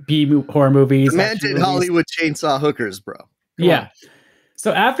horror movies. The man did Hollywood Chainsaw Hookers, bro. Come on.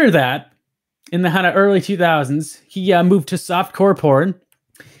 So after that, in the kind of early 2000s, he moved to softcore porn,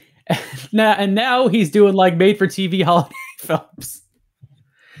 and now he's doing like made-for-TV holiday films.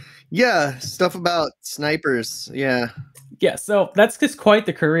 Yeah, stuff about snipers. Yeah. Yeah, so that's just quite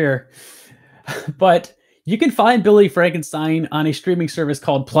the career. But you can find Billy Frankenstein on a streaming service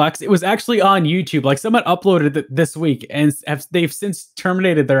called Plex. It was actually on YouTube. Like someone uploaded it this week, and they've since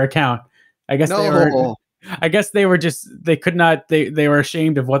terminated their account. I guess they were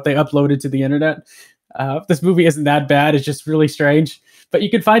ashamed of what they uploaded to the internet. This movie isn't that bad. It's just really strange. But you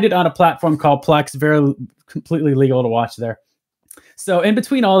can find it on a platform called Plex. Completely legal to watch there. So in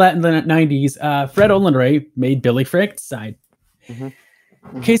between all that in the 90s, Fred Olen Ray made Billy Frankenstein. Mm-hmm.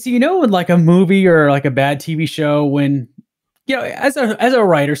 Mm-hmm. Okay, so when like a movie or like a bad TV show, when as a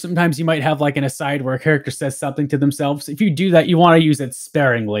writer, sometimes you might have like an aside where a character says something to themselves. If you do that, you want to use it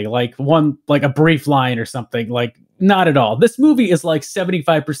sparingly, like a brief line or something. Like not at all. This movie is like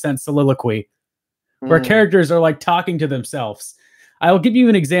 75% soliloquy, where characters are like talking to themselves. I will give you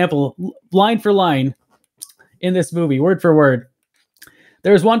an example, line for line, in this movie, word for word.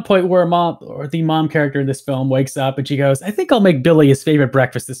 There's one point where the mom character in this film wakes up and she goes, "I think I'll make Billy his favorite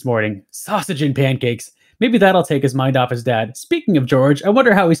breakfast this morning. Sausage and pancakes. Maybe that'll take his mind off his dad. Speaking of George, I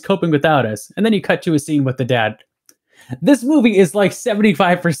wonder how he's coping without us." And then you cut to a scene with the dad. This movie is like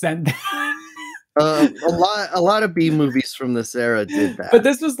 75%. A lot of B movies from this era did that. But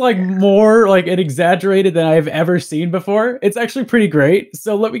this was like more like an exaggerated than I've ever seen before. It's actually pretty great.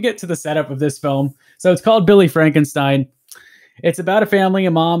 So let me get to the setup of this film. So it's called Billy Frankenstein. It's about a family,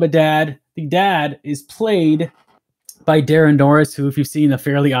 a mom, a dad. The dad is played by Darren Norris, who, if you've seen The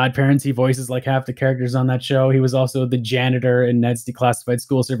Fairly Odd Parents, he voices like half the characters on that show. He was also the janitor in Ned's Declassified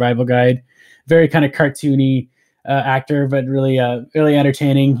School Survival Guide. Very kind of cartoony actor, but really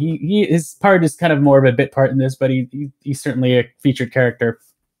entertaining. His part is kind of more of a bit part in this, but he's certainly a featured character.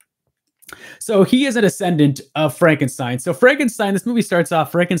 So he is a descendant of Frankenstein. So Frankenstein, this movie starts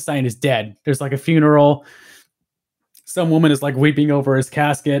off, Frankenstein is dead. There's like a funeral. Some woman is like weeping over his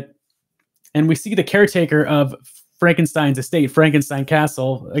casket. And we see the caretaker of Frankenstein's estate, Frankenstein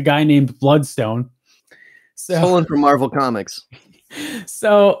Castle, a guy named Bloodstone. Stolen from Marvel Comics.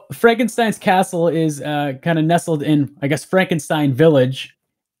 So Frankenstein's castle is kind of nestled in, I guess, Frankenstein Village.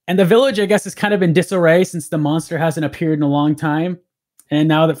 And the village, I guess, is kind of in disarray since the monster hasn't appeared in a long time. And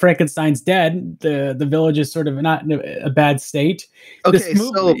now that Frankenstein's dead, the village is sort of not in a bad state. Okay,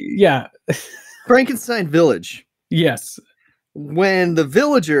 yeah. Frankenstein Village. Yes. When the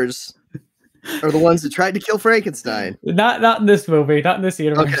villagers are the ones that tried to kill Frankenstein. Not in this movie, not in this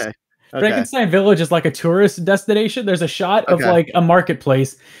universe. Okay. Frankenstein Village is like a tourist destination. There's a shot of like a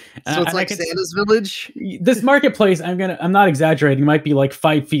marketplace. So it's like Santa's Village? This marketplace, I'm not exaggerating, might be like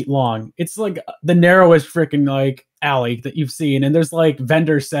 5 feet long. It's like the narrowest freaking like alley that you've seen. And there's like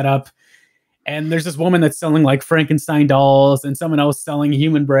vendors set up. And there's this woman that's selling like Frankenstein dolls and someone else selling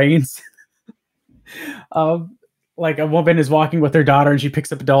human brains. Like a woman is walking with her daughter and she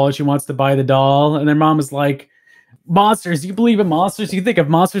picks up a doll and she wants to buy the doll. And their mom is like, "Monsters, do you believe in monsters? Do you think if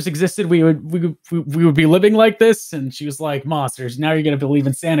monsters existed, we would be living like this?" And she was like, "Monsters, now you're going to believe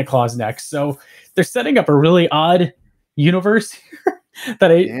in Santa Claus next." So they're setting up a really odd universe here that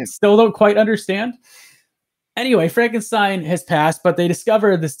I still don't quite understand. Anyway, Frankenstein has passed, but they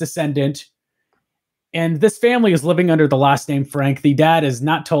discover this descendant. And this family is living under the last name Frank. The dad has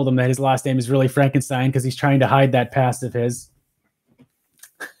not told them that his last name is really Frankenstein because he's trying to hide that past of his.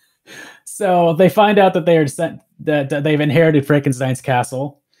 So they find out that that they've inherited Frankenstein's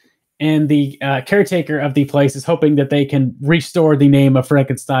castle, and the caretaker of the place is hoping that they can restore the name of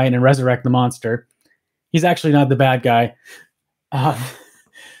Frankenstein and resurrect the monster. He's actually not the bad guy. Uh,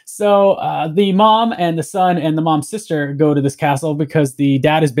 so the mom and the son and the mom's sister go to this castle because the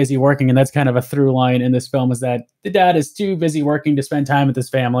dad is busy working, and that's kind of a through line in this film, is that the dad is too busy working to spend time with his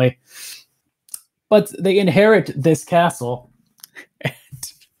family. But they inherit this castle. And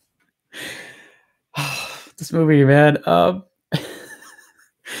this movie, man.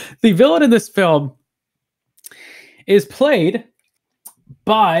 The villain in this film is played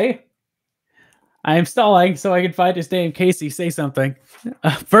by... I am stalling so I can find his name. Casey, say something.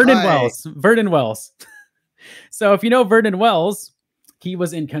 Vernon Wells. Vernon Wells. So if you know Vernon Wells, he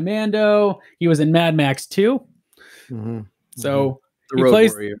was in Commando. He was in Mad Max 2. Mm-hmm. So the he Road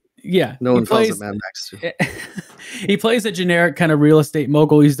plays... Warrior. Yeah. No one calls it Mad Max 2. He plays a generic kind of real estate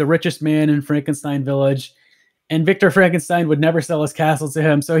mogul. He's the richest man in Frankenstein Village. And Victor Frankenstein would never sell his castle to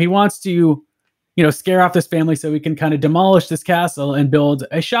him. So he wants to, scare off this family so he can kind of demolish this castle and build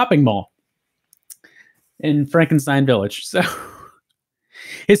a shopping mall in Frankenstein Village. So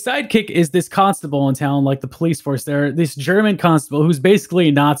his sidekick is this constable in town, like the police force there, this German constable who's basically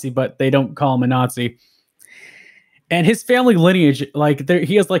a Nazi, but they don't call him a Nazi. And his family lineage,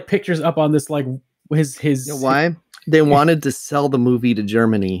 he has pictures up on this, his. You know why? They wanted to sell the movie to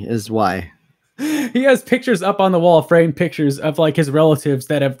Germany is why. He has pictures up on the wall, framed pictures of his relatives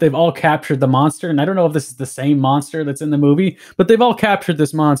they've all captured the monster. And I don't know if this is the same monster that's in the movie, but they've all captured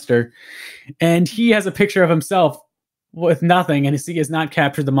this monster. And he has a picture of himself with nothing, and he has not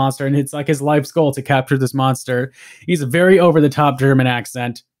captured the monster. And it's his life's goal to capture this monster. He's a very over the top German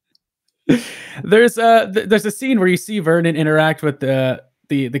accent. There's a scene where you see Vernon interact with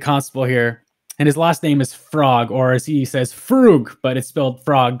the constable here, and his last name is Frog, or as he says, Frug, but it's spelled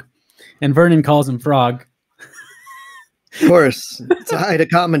Frog. And Vernon calls him Frog. Of course, it's a height of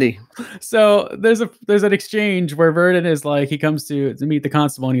comedy. So there's an exchange where Vernon is he comes to meet the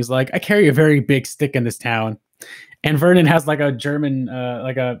constable, and he's like, I carry a very big stick in this town. And Vernon has a German,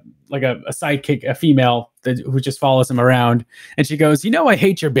 a sidekick, a female who just follows him around. And she goes, I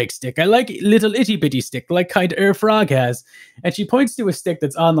hate your big stick. I like little itty bitty stick, like kind Frog has. And she points to a stick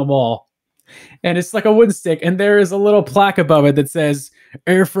that's on the wall. And it's like a wooden stick, and there is a little plaque above it that says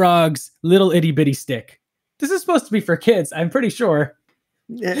Frog's little itty bitty stick. This is supposed to be for kids, I'm pretty sure.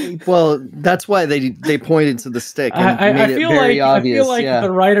 Yeah, well, that's why they pointed to the stick and made it very obvious. I feel like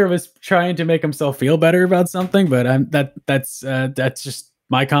the writer was trying to make himself feel better about something, but that's just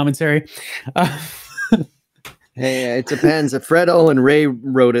my commentary. Hey, it depends. If Fred Olin Ray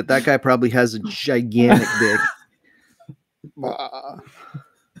wrote it, that guy probably has a gigantic dick.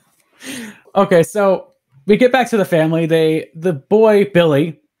 Okay, so we get back to the family. The boy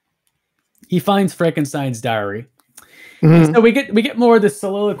Billy, he finds Frankenstein's diary. Mm-hmm. So we get more of this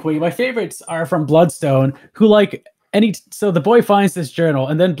soliloquy. My favorites are from Bloodstone, who so the boy finds this journal,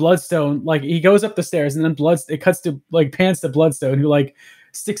 and then Bloodstone, he goes up the stairs, and then it cuts to pans to Bloodstone, who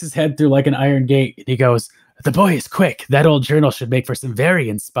sticks his head through an iron gate, and he goes, "The boy is quick. That old journal should make for some very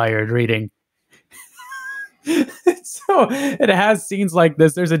inspired reading." So it has scenes like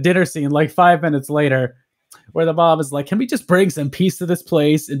this. There's a dinner scene 5 minutes later where the mom is like, can we just bring some peace to this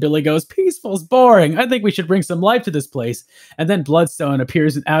place? And Billy goes, peaceful's boring. I think we should bring some life to this place. And then Bloodstone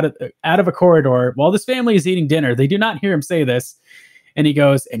appears out of a corridor while this family is eating dinner. They do not hear him say this. And he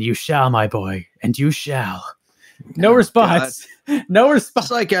goes, and you shall, my boy, and you shall. No response. God. No response.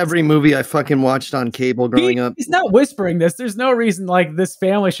 It's like every movie I fucking watched on cable growing up. He's not whispering this. There's no reason this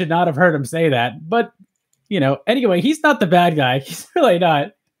family should not have heard him say that. But anyway, he's not the bad guy. He's really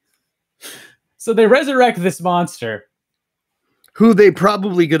not. So they resurrect this monster, who they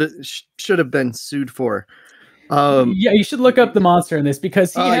probably should have been sued for. Yeah, you should look up the monster in this,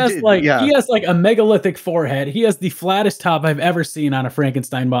 because he has a megalithic forehead. He has the flattest top I've ever seen on a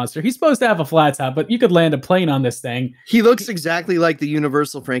Frankenstein monster. He's supposed to have a flat top, but you could land a plane on this thing. He looks exactly like the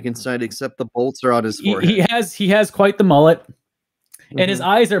Universal Frankenstein, except the bolts are on his forehead. He has quite the mullet. And his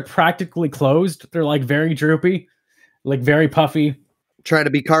eyes are practically closed. They're very droopy, very puffy. Try to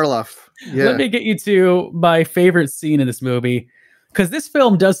be Karloff. Yeah. Let me get you to my favorite scene in this movie, because this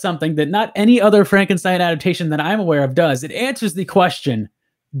film does something that not any other Frankenstein adaptation that I'm aware of does. It answers the question,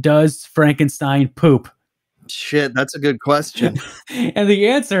 does Frankenstein poop? Shit, that's a good question. And the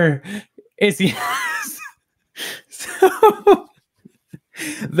answer is yes. So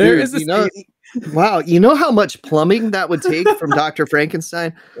there is a scene. Wow, you know how much plumbing that would take from Dr.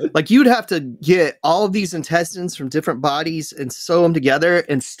 Frankenstein? You'd have to get all of these intestines from different bodies and sew them together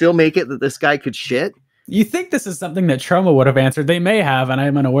and still make it that this guy could shit. You think this is something that Troma would have answered? They may have, and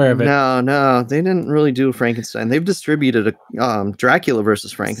I'm unaware of it. No, they didn't really do Frankenstein. They've distributed a Dracula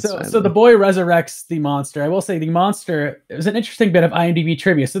versus Frankenstein. So the boy resurrects the monster. I will say the monster. It was an interesting bit of IMDb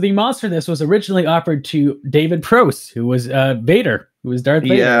trivia. So the monster this was originally offered to David Prost, who was Vader, who was Darth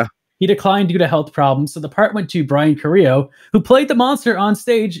Vader. Yeah. He declined due to health problems, so the part went to Brian Carrillo, who played the monster on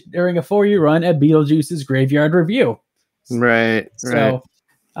stage during a 4-year run at Beetlejuice's Graveyard Review. Right. So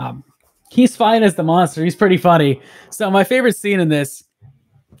he's fine as the monster. He's pretty funny. So my favorite scene in this,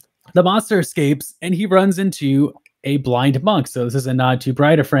 the monster escapes and he runs into a blind monk. So this is a nod to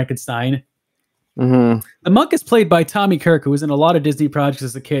Bride of Frankenstein. Mm-hmm. The monk is played by Tommy Kirk, who was in a lot of Disney projects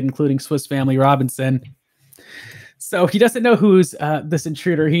as a kid, including Swiss Family Robinson. So he doesn't know who's this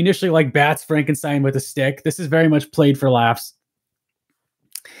intruder. He initially bats Frankenstein with a stick. This is very much played for laughs.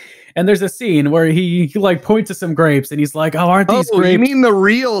 And there's a scene where he points to some grapes and he's like, "Oh, aren't these grapes?" You mean the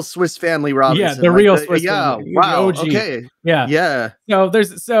real Swiss Family Robinson? Yeah, the real Swiss Family. Wow. OG. Okay. Yeah. Yeah.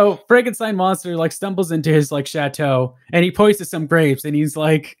 So Frankenstein monster stumbles into his chateau and he points to some grapes and he's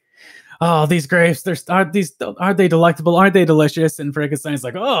like, "Oh, these grapes, aren't they delectable? Aren't they delicious?" And Frankenstein's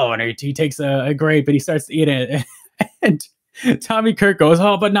like, "Oh," and he takes a grape and he starts to eat it. And Tommy Kirk goes,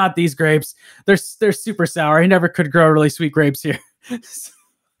 "Oh, but not these grapes. They're super sour. He never could grow really sweet grapes here."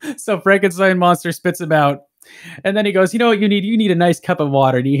 So Frankenstein monster spits him out. And then he goes, "You know what you need? You need a nice cup of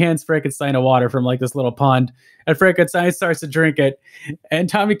water." And he hands Frankenstein a water from this little pond. And Frankenstein starts to drink it. And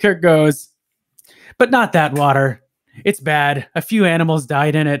Tommy Kirk goes, "But not that water. It's bad. A few animals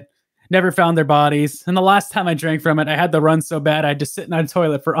died in it. Never found their bodies. And the last time I drank from it, I had the run so bad I had to sit in a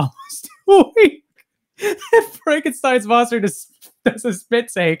toilet for almost a week." And Frankenstein's monster just does a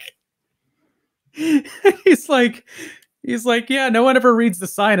spit take. He's like, "Yeah, no one ever reads the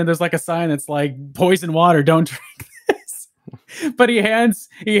sign." And there's a sign that's "Poison water, don't drink this." But he hands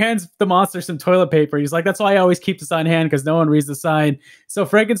the monster some toilet paper. He's like, "That's why I always keep this on hand, because no one reads the sign." So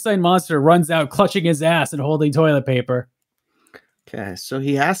Frankenstein monster runs out clutching his ass and holding toilet paper. Okay, so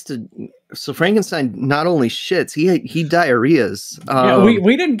he has to. So Frankenstein not only shits, he diarrheas. Yeah,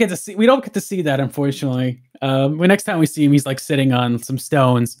 we didn't get to see. We don't get to see that, unfortunately. Next time we see him, he's sitting on some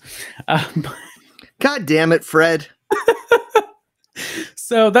stones. God damn it, Fred.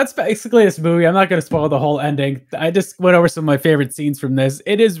 So that's basically this movie. I'm not going to spoil the whole ending. I just went over some of my favorite scenes from this.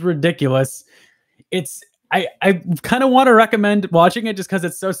 It is ridiculous. I kind of want to recommend watching it just because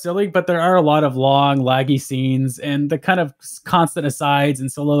it's so silly, but there are a lot of long, laggy scenes, and the kind of constant asides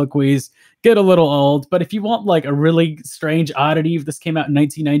and soliloquies get a little old. But if you want a really strange oddity, if this came out in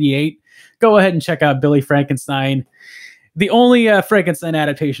 1998, go ahead and check out Billy Frankenstein. The only Frankenstein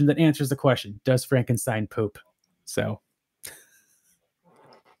adaptation that answers the question, does Frankenstein poop? So,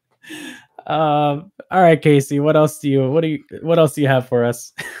 all right, Casey, what else do you have for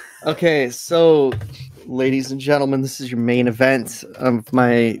us? Okay, so ladies and gentlemen, this is your main event of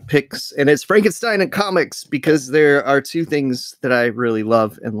my picks, and it's Frankenstein and comics, because there are two things that I really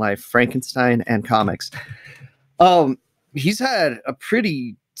love in life: Frankenstein and comics. He's had a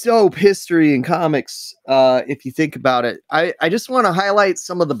pretty dope history in comics, if you think about it. I just want to highlight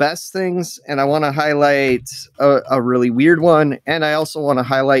some of the best things, and I want to highlight a really weird one, and I also want to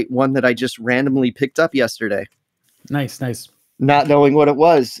highlight one that I just randomly picked up yesterday. Nice. Not knowing what it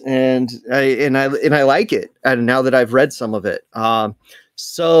was, and I like it. And now that I've read some of it,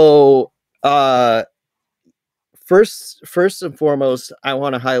 first and foremost, I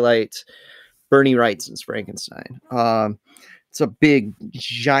want to highlight Bernie Wrightson's Frankenstein. It's a big,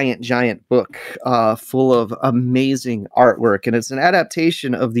 giant book full of amazing artwork, and it's an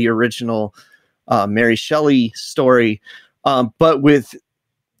adaptation of the original Mary Shelley story, but with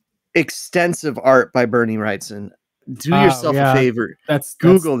extensive art by Bernie Wrightson. Do yourself a favor.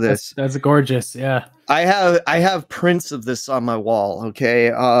 Google this. That's gorgeous. Yeah. I have prints of this on my wall. Okay.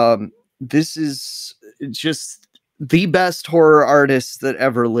 This is just the best horror artist that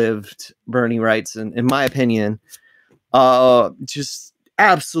ever lived, Bernie Wrightson, in my opinion. Just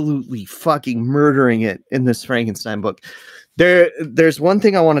absolutely fucking murdering it in this Frankenstein book. There's one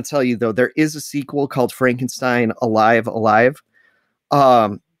thing I want to tell you though. There is a sequel called Frankenstein Alive.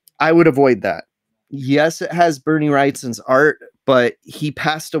 I would avoid that. Yes, it has Bernie Wrightson's art, but he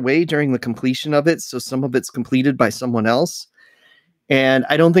passed away during the completion of it, so some of it's completed by someone else. And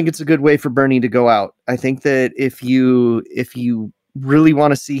I don't think it's a good way for Bernie to go out. I think that if you really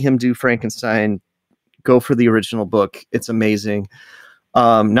want to see him do Frankenstein, go for the original book. It's amazing.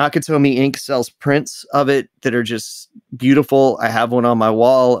 Nakatomi Inc. sells prints of it that are just beautiful. I have one on my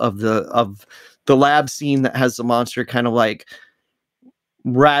wall of the lab scene that has the monster kind of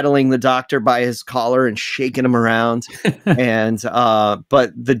rattling the doctor by his collar and shaking him around. And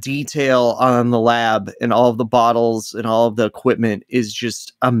but the detail on the lab and all of the bottles and all of the equipment is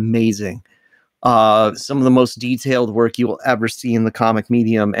just amazing. Some of the most detailed work you will ever see in the comic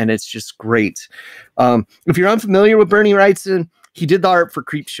medium, and it's just great. If you're unfamiliar with Bernie Wrightson, he did the art for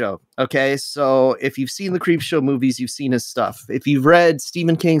Creepshow. Okay, so if you've seen the Creepshow movies, you've seen his stuff. If you've read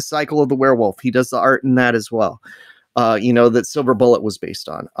Stephen King's Cycle of the Werewolf, he does the art in that as well. You know, that Silver Bullet was based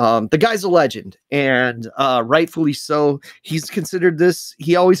on. The guy's a legend, and rightfully so. He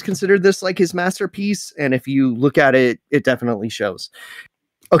always considered this like his masterpiece, and if you look at it, it definitely shows.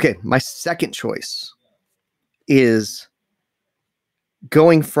 Okay, my second choice is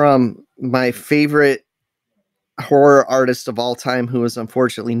going from my favorite horror artist of all time, who is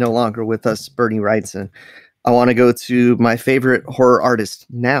unfortunately no longer with us, Bernie Wrightson. I want to go to my favorite horror artist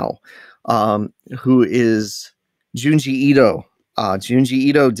now, who is Junji Ito. Junji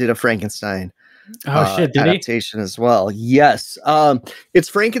Ito did a Frankenstein adaptation as well. Yes. It's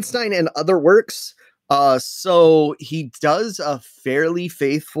Frankenstein and other works. So he does a fairly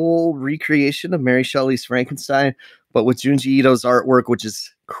faithful recreation of Mary Shelley's Frankenstein, but with Junji Ito's artwork, which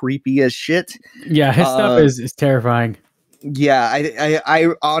is creepy as shit. Yeah, his stuff is terrifying. Yeah, I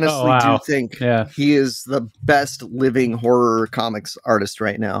honestly do think he is the best living horror comics artist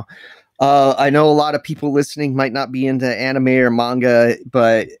right now. I know a lot of people listening might not be into anime or manga,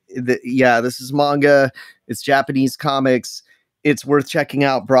 but this is manga. It's Japanese comics. It's worth checking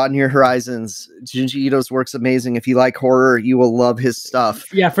out. Broaden your horizons. Junji Ito's work's amazing. If you like horror, you will love his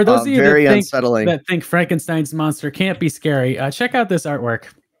stuff. Yeah, for those of you very unsettling that think Frankenstein's monster can't be scary, check out this artwork.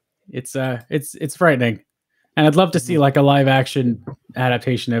 It's frightening, and I'd love to see like a live action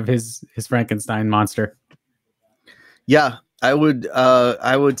adaptation of his Frankenstein monster. Yeah, I would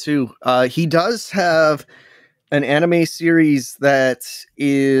too. He does have an anime series that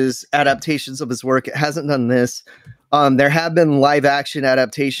is adaptations of his work. It hasn't done this. There have been live action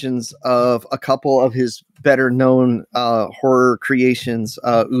adaptations of a couple of his better known horror creations.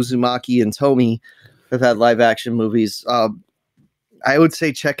 Uzumaki and Tomi have had live action movies. I would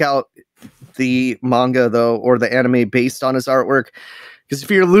say check out the manga though, or the anime based on his artwork. Because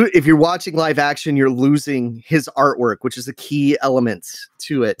if you're watching live action, you're losing his artwork, which is a key element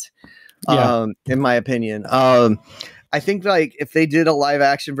to it, in my opinion. I think like if they did a live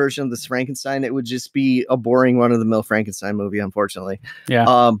action version of this Frankenstein, it would just be a boring run-of-the-mill Frankenstein movie, unfortunately.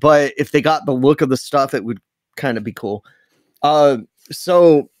 Yeah. But if they got the look of the stuff, it would kind of be cool.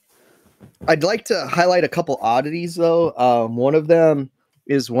 So I'd like to highlight a couple oddities though. One of them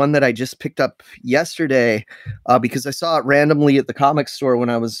is one that I just picked up yesterday because I saw it randomly at the comic store when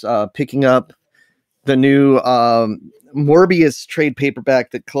I was picking up the new Morbius trade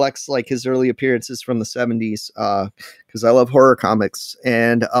paperback that collects like his early appearances from the 70s because I love horror comics.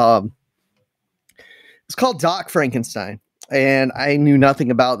 And it's called Doc Frankenstein. And I knew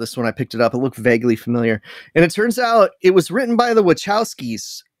nothing about this when I picked it up. It looked vaguely familiar. And it turns out it was written by the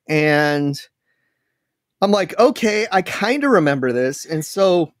Wachowskis. And I'm like, okay, I kind of remember this. And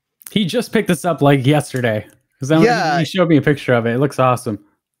so he just picked this up like yesterday. He showed me a picture of it. It looks awesome.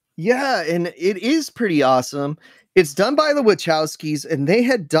 Yeah, and it is pretty awesome. It's done by the Wachowskis, and they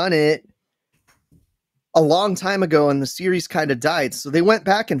had done it a long time ago, and the series kind of died. So they went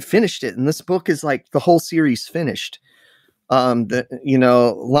back and finished it, and this book is like the whole series finished. Lana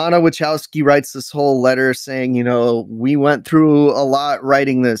Wachowski writes this whole letter saying, we went through a lot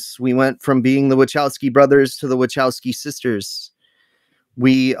writing this. We went from being the Wachowski brothers to the Wachowski sisters.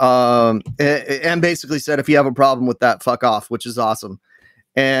 We and basically said, if you have a problem with that, fuck off, which is awesome.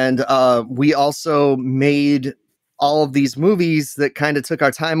 And we also made all of these movies that kind of took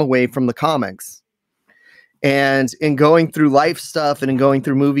our time away from the comics. And in going through life stuff and in going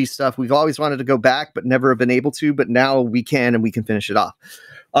through movie stuff, we've always wanted to go back, but never have been able to. But now we can, and we can finish it off.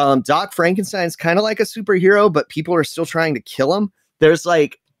 Doc Frankenstein's kind of like a superhero, but people are still trying to kill him. There's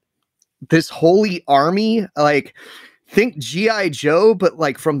like this holy army, like think G.I. Joe, but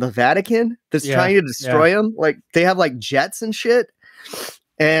like from the Vatican that's trying to destroy him. Like they have like jets and shit.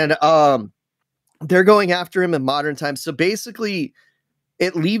 And they're going after him in modern times. So basically,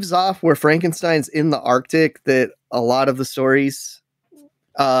 it leaves off where Frankenstein's in the Arctic that a lot of the stories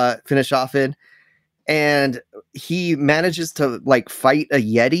finish off in. And he manages to like fight a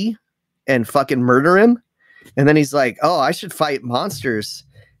Yeti and fucking murder him. And then he's like, oh, I should fight monsters.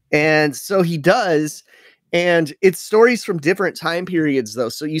 And so he does. And it's stories from different time periods, though.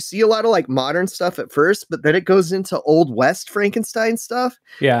 So you see a lot of like modern stuff at first, but then it goes into Old West Frankenstein stuff.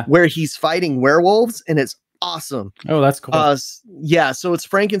 Yeah. Where he's fighting werewolves, and it's awesome. Oh, that's cool. So it's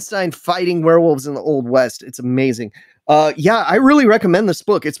Frankenstein fighting werewolves in the Old West. It's amazing. Yeah, I really recommend this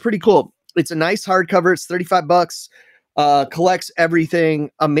book. It's pretty cool. It's a nice hardcover. It's $35. Collects everything.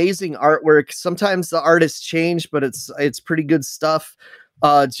 Amazing artwork. Sometimes the artists change, but it's pretty good stuff.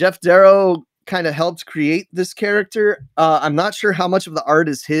 Jeff Darrow kind of helped create this character. I'm not sure how much of the art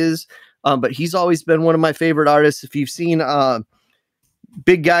is his, but he's always been one of my favorite artists. If you've seen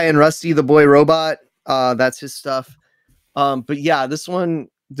Big Guy and Rusty the Boy Robot, that's his stuff. But yeah, this one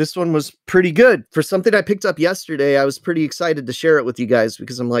was pretty good. For something I picked up yesterday, I was pretty excited to share it with you guys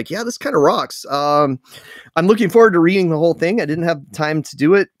because I'm like, yeah, this kind of rocks. I'm looking forward to reading the whole thing. I didn't have time to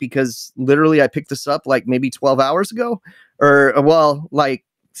do it because literally I picked this up like maybe 12 hours ago, or well, like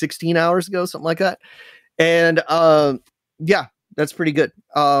 16 hours ago, something like that. And yeah, that's pretty good.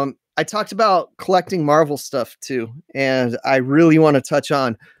 I talked about collecting Marvel stuff too, and I really want to touch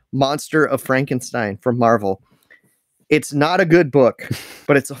on Monster of Frankenstein from Marvel. It's not a good book,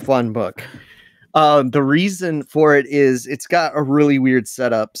 but it's a fun book. The reason for it is it's got a really weird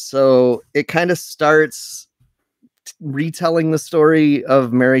setup. So it kind of starts retelling the story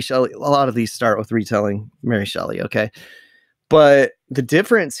of Mary Shelley. A lot of these start with retelling Mary Shelley, okay? But the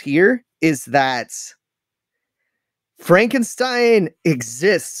difference here is that Frankenstein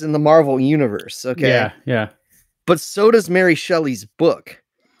exists in the Marvel universe, okay? Yeah, yeah. But so does Mary Shelley's book.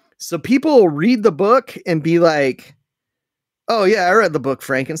 So people will read the book and be like, oh yeah, I read the book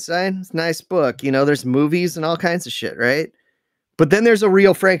Frankenstein. It's a nice book. You know, there's movies and all kinds of shit, right? But then there's a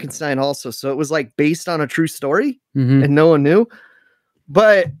real Frankenstein also. So it was like based on a true story and no one knew.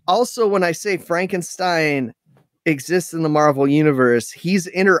 But also when I say Frankenstein exists in the Marvel universe, he's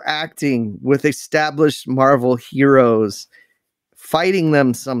interacting with established Marvel heroes, fighting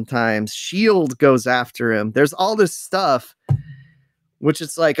them sometimes. S.H.I.E.L.D. goes after him. There's all this stuff, which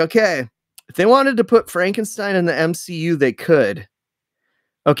it's like, okay, if they wanted to put Frankenstein in the MCU, they could.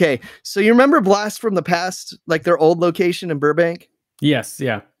 Okay, so you remember Blast from the Past, like their old location in Burbank? Yes,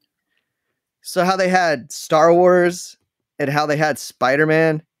 yeah. So how they had Star Wars and how they had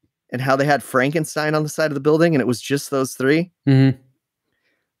Spider-Man and how they had Frankenstein on the side of the building, and it was just those three?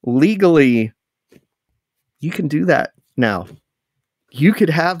 Legally, you can do that now. You could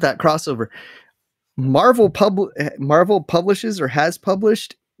have that crossover. Marvel publishes or has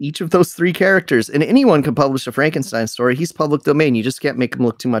published each of those three characters, and anyone can publish a Frankenstein story. He's public domain. You just can't make him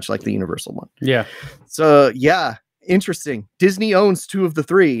look too much like the Universal one. Yeah. So yeah, interesting. Disney owns two of the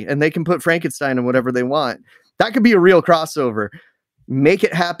three, and they can put Frankenstein in whatever they want. That could be a real crossover. Make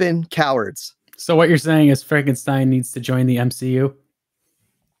it happen, cowards. So what you're saying is Frankenstein needs to join the MCU?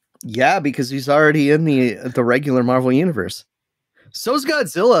 Yeah, because he's already in the regular Marvel universe. So's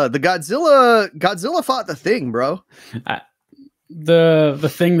Godzilla. The Godzilla fought the Thing, bro.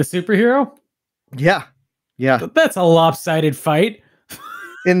 The Thing, the superhero? Yeah. That's a lopsided fight.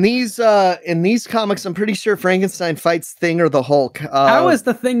 In these comics, I'm pretty sure Frankenstein fights Thing or the Hulk. How is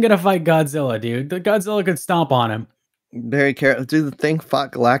the Thing gonna fight Godzilla, dude? The Godzilla could stomp on him. Very careful. Dude, the Thing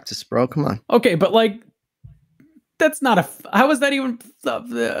fought Galactus, bro. Come on. Okay, but like, that's not a. How is that even?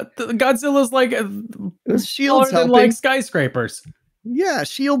 The Godzilla's like it was Shield's helping. Like skyscrapers. Yeah,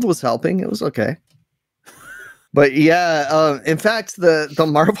 Shield was helping. It was okay. But yeah, in fact, the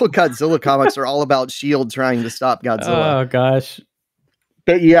Marvel Godzilla comics are all about Shield trying to stop Godzilla. Oh gosh.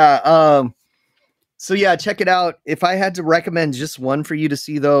 But yeah, so yeah, check it out. If I had to recommend just one for you to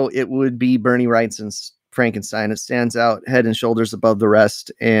see, though, it would be Bernie Wrightson's Frankenstein. It stands out head and shoulders above the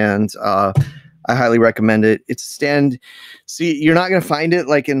rest, and I highly recommend it. It's a stand. See, you're not going to find it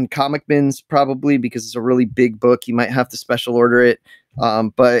like in comic bins probably because it's a really big book. You might have to special order it,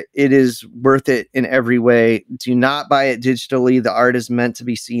 but it is worth it in every way. Do not buy it digitally. The art is meant to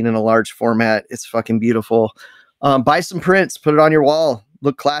be seen in a large format. It's fucking beautiful. Buy some prints, put it on your wall.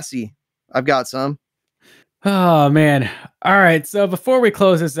 Look classy. I've got some. Oh man. All right. So before we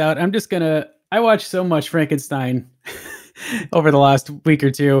close this out, I watched so much Frankenstein over the last week or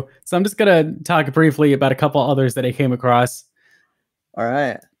two. So I'm just going to talk briefly about a couple others that I came across. All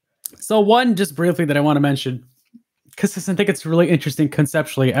right. So one, just briefly, that I want to mention, because I think it's really interesting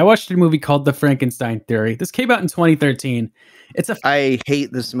conceptually. I watched a movie called The Frankenstein Theory. This came out in 2013. I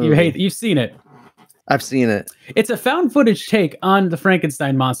hate this movie. You've seen it. I've seen it. It's a found footage take on the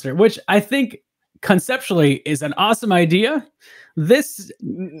Frankenstein monster, which I think conceptually is an awesome idea. This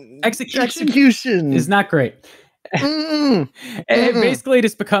execution is not great. It basically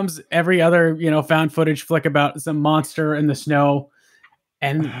just becomes every other, found footage flick about some monster in the snow,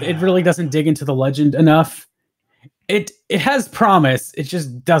 and it really doesn't dig into the legend enough. It has promise, it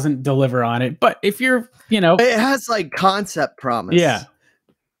just doesn't deliver on it. But if you're, it has like concept promise. Yeah.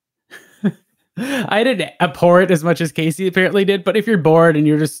 I didn't abhor it as much as Casey apparently did, but if you're bored and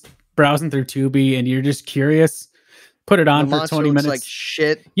you're just browsing through Tubi and you're just curious, put it on The for monster 20 looks minutes. like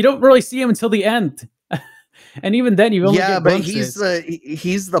shit. You don't really see him until the end. And even then, you only get but glimpses.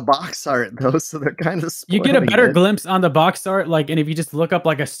 he's the box art though, so they're kind of You get a better it. glimpse on the box art, like, and if you just look up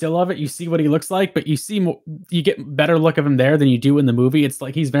like a still of it, you see what he looks like. But you see, you get better look of him there than you do in the movie. It's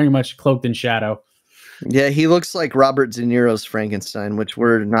like he's very much cloaked in shadow. Yeah, he looks like Robert De Niro's Frankenstein, which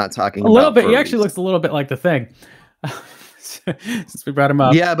we're not talking about. A little bit. He actually looks a little bit like The Thing. Since we brought him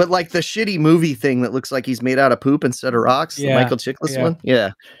up. Yeah, but like the shitty movie Thing that looks like he's made out of poop instead of rocks. Yeah, the Michael Chiklis one.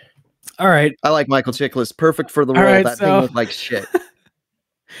 Yeah. All right. I like Michael Chiklis. Perfect for the role. Right, that thing looked like shit.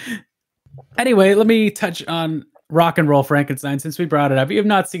 Anyway, let me touch on Rock and Roll Frankenstein since we brought it up. If you have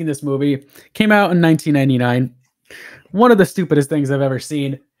not seen this movie, came out in 1999. One of the stupidest things I've ever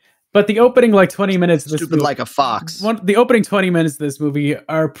seen. But the opening like 20 minutes of this Stupid movie, like a fox. The opening 20 minutes of this movie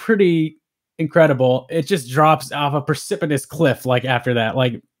are pretty incredible. It just drops off a precipitous cliff like after that,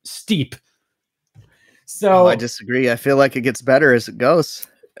 like steep. So I disagree. I feel like it gets better as it goes.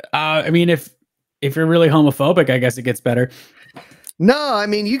 I mean, if you're really homophobic, I guess it gets better. No, I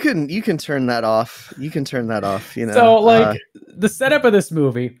mean you can turn that off. You can turn that off. You know. So like the setup of this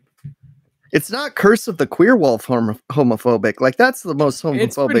movie, it's not Curse of the Queer Wolf homophobic. Like that's the most homophobic.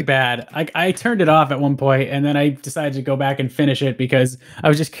 It's pretty bad. I turned it off at one point, and then I decided to go back and finish it because I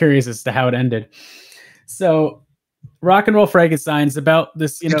was just curious as to how it ended. So, Rock and Roll Frankenstein is about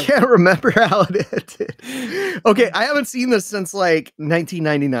this. I can't remember how it ended. Okay, I haven't seen this since like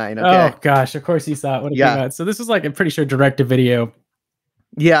 1999. Okay. Oh gosh, of course you saw it when it came out. So this was like, I'm pretty sure, direct to video.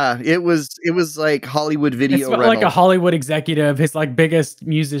 Yeah, it was like Hollywood Video. It's like a Hollywood executive. His like biggest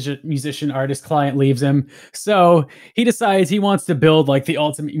musician artist client leaves him, so he decides he wants to build like the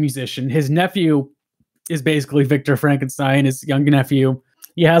ultimate musician. His nephew is basically Victor Frankenstein, his young nephew.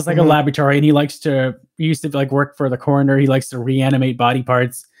 He has like a laboratory, and he used to like work for the coroner. He likes to reanimate body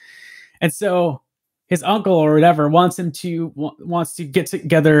parts, and so his uncle or whatever wants to get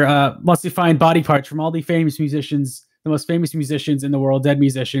together, wants to find body parts from all the famous musicians. The most famous musicians in the world, dead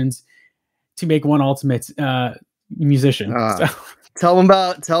musicians, to make one ultimate musician. So, tell them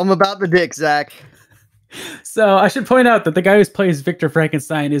about the dick, Zach. So I should point out that the guy who plays Victor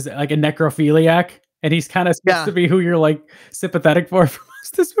Frankenstein is like a necrophiliac, and he's kind of supposed to be who you're like sympathetic for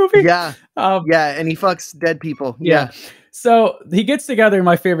this movie. Yeah, and he fucks dead people. Yeah. So he gets together.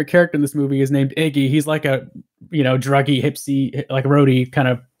 My favorite character in this movie is named Iggy. He's like a druggy, hipsy, like roadie kind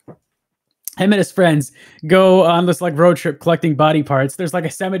of. Him and his friends go on this like road trip collecting body parts. There's like a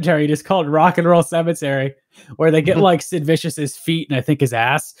cemetery just called Rock and Roll Cemetery where they get like Sid Vicious's feet and I think his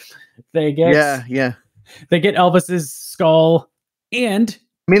ass. They get They get Elvis's skull, and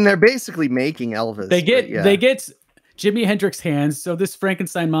I mean they're basically making Elvis. They get Jimi Hendrix's hands. So this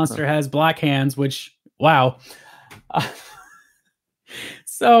Frankenstein monster has black hands, which wow.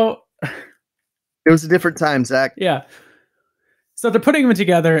 So it was a different time, Zach. Yeah. So they're putting them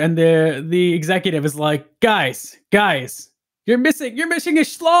together, and the executive is like, guys, you're missing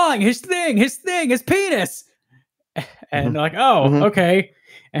his schlong, his thing, his penis. And they're like, oh, okay.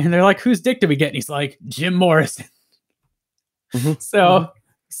 And they're like, whose dick did we get? And he's like, Jim Morrison. So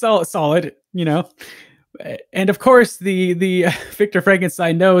solid, And of course, the Victor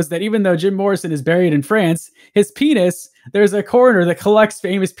Frankenstein knows that even though Jim Morrison is buried in France, his penis, there's a coroner that collects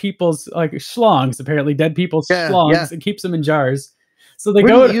famous people's like schlongs, apparently dead people's schlongs, and keeps them in jars. So they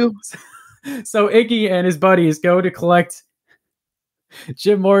So Iggy and his buddies go to collect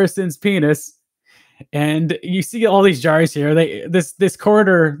Jim Morrison's penis, and you see all these jars here. This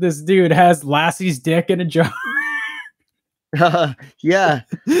coroner, this dude has Lassie's dick in a jar. Yeah,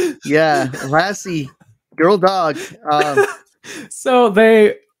 Lassie. Girl dog. So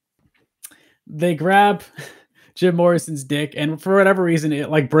they grab Jim Morrison's dick, and for whatever reason it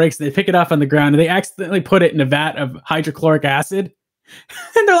like breaks. They pick it off on the ground, and they accidentally put it in a vat of hydrochloric acid.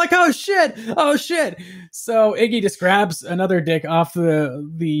 And they're like, oh shit. So Iggy just grabs another dick off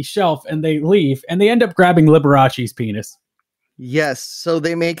the shelf, and they leave, and they end up grabbing Liberace's penis. Yes, so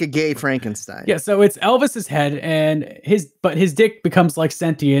they make a gay Frankenstein. Yeah, so it's Elvis's head, and his dick becomes like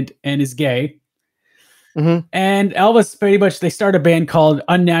sentient and is gay. And Elvis, pretty much, they start a band called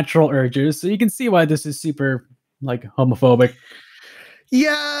Unnatural Urges, so you can see why this is super like homophobic.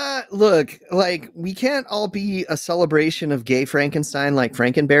 Yeah, look, like we can't all be a celebration of gay Frankenstein like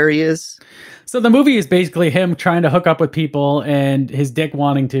Frankenberry is. So the movie is basically him trying to hook up with people and his dick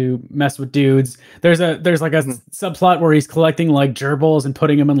wanting to mess with dudes. There's like a subplot where he's collecting like gerbils and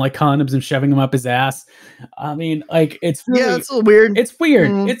putting them in like condoms and shoving them up his ass. I mean, like it's really, it's a little weird. It's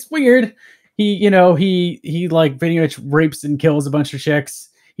weird. It's weird. He like pretty much rapes and kills a bunch of chicks.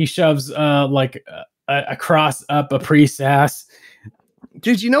 He shoves like a cross up a priest's ass.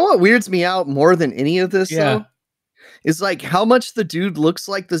 Dude, you know what weirds me out more than any of this, though? is like how much the dude looks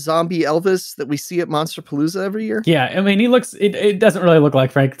like the zombie Elvis that we see at Monsterpalooza every year. Yeah, I mean, it doesn't really look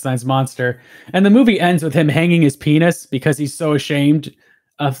like Frankenstein's monster. And the movie ends with him hanging his penis because he's so ashamed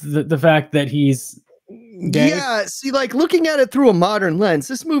of the fact that he's gay. Yeah, see, like looking at it through a modern lens,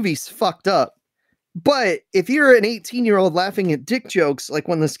 this movie's fucked up. But if you're an 18-year-old laughing at dick jokes like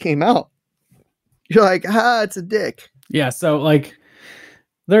when this came out, you're like, it's a dick. Yeah, so like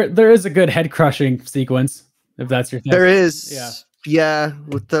there is a good head crushing sequence, if that's your thing. There is. Yeah,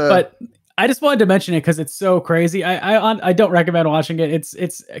 with the But I just wanted to mention it because it's so crazy. I don't recommend watching it.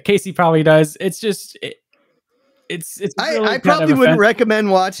 It's Casey probably does. It's just it's really I probably wouldn't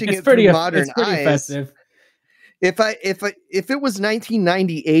recommend watching it through modern it's pretty eyes. offensive. If it was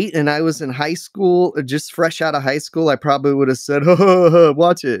 1998 and I was in high school, just fresh out of high school, I probably would have said,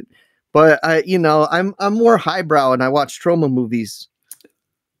 watch it. But I'm more highbrow and I watch trauma movies.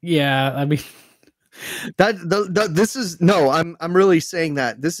 Yeah, I mean this is no, I'm really saying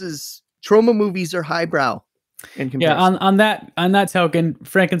that this is trauma movies are highbrow. Yeah, on that token,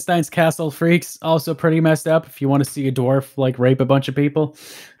 Frankenstein's Castle Freaks also pretty messed up. If you want to see a dwarf like rape a bunch of people,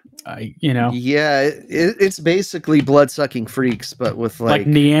 yeah, it's basically blood-sucking freaks, but with like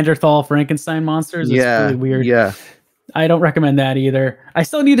Neanderthal Frankenstein monsters. It's really weird. Yeah, I don't recommend that either. I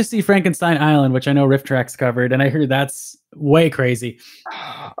still need to see Frankenstein Island, which I know Rift Track's covered, and I hear that's way crazy.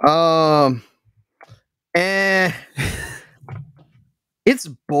 It's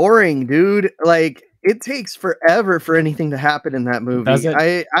boring, dude. Like it takes forever for anything to happen in that movie. Does it?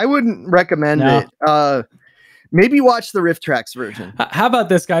 I wouldn't recommend it. Maybe watch the Rift Tracks version. How about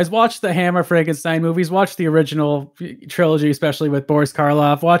this, guys? Watch the Hammer Frankenstein movies. Watch the original trilogy, especially with Boris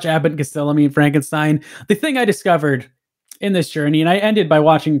Karloff. Watch Abbott and Costello Meet Frankenstein. The thing I discovered in this journey, and I ended by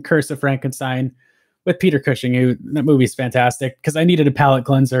watching Curse of Frankenstein with Peter Cushing, that movie's fantastic, because I needed a palate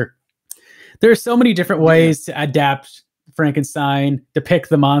cleanser. There are so many different ways to adapt Frankenstein, depict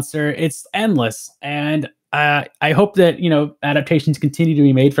the monster. It's endless. And I hope that, adaptations continue to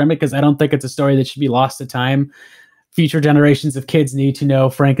be made from it, because I don't think it's a story that should be lost to time. Future generations of kids need to know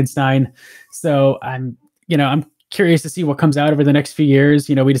Frankenstein. So I'm curious to see what comes out over the next few years.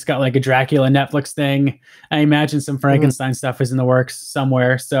 We just got like a Dracula Netflix thing. I imagine some Frankenstein stuff is in the works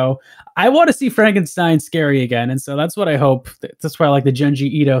somewhere. So I want to see Frankenstein scary again. And so that's what I hope. That's why like the Junji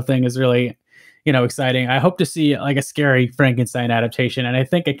Ito thing is really, exciting. I hope to see like a scary Frankenstein adaptation, and I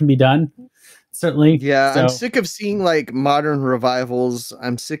think it can be done. Certainly. Yeah, I'm sick of seeing like modern revivals.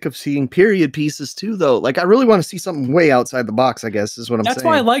 I'm sick of seeing period pieces too, though. Like I really want to see something way outside the box, I guess, is what I'm saying. That's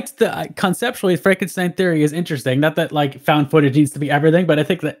why I liked the conceptually Frankenstein theory is interesting. Not that like found footage needs to be everything, but I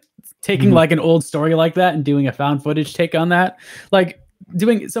think that taking like an old story like that and doing a found footage take on that, like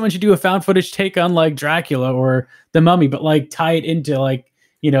someone should do a found footage take on like Dracula or The Mummy, but like tie it into like,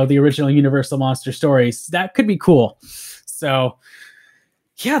 the original Universal monster stories. That could be cool. So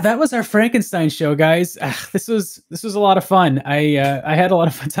yeah, that was our Frankenstein show, guys. This was a lot of fun. I had a lot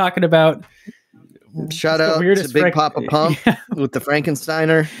of fun talking about. Shout out to Big Papa Pump with the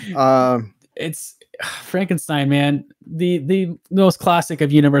Frankensteiner. It's Frankenstein, man. The most classic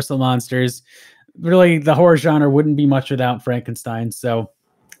of Universal monsters. Really, the horror genre wouldn't be much without Frankenstein. So,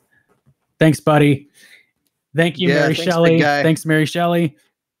 thanks, buddy. Thank you, Mary Shelley. Thanks, Mary Shelley.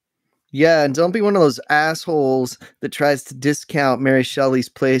 Yeah, and don't be one of those assholes that tries to discount Mary Shelley's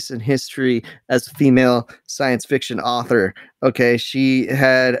place in history as a female science fiction author. Okay, she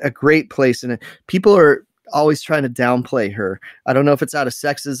had a great place in it. People are always trying to downplay her. I don't know if it's out of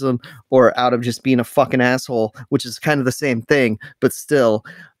sexism or out of just being a fucking asshole, which is kind of the same thing, but still.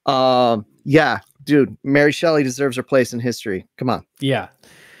 Yeah, dude, Mary Shelley deserves her place in history. Come on. Yeah,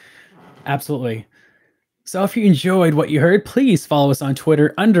 absolutely. So if you enjoyed what you heard, please follow us on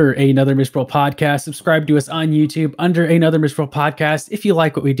Twitter under Another Miserable Podcast. Subscribe to us on YouTube under Another Miserable Podcast. If you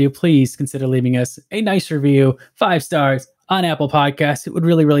like what we do, please consider leaving us a nice review, 5 stars on Apple Podcasts. It would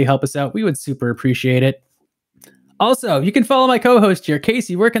really, really help us out. We would super appreciate it. Also, you can follow my co-host here,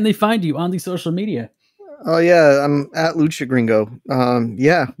 Casey. Where can they find you on the social media? Oh, yeah, I'm at Lucha Gringo.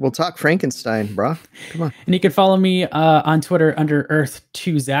 Yeah, we'll talk Frankenstein, bro. Come on. And you can follow me on Twitter under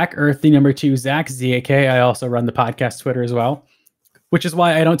Earth2Zach, Earth, the number 2, Zach, Z-A-K. I also run the podcast Twitter as well, which is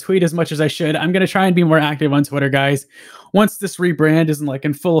why I don't tweet as much as I should. I'm going to try and be more active on Twitter, guys. Once this rebrand is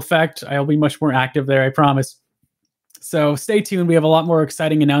in full effect, I'll be much more active there, I promise. So stay tuned. We have a lot more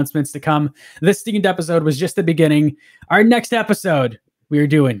exciting announcements to come. This themed episode was just the beginning. Our next episode, we are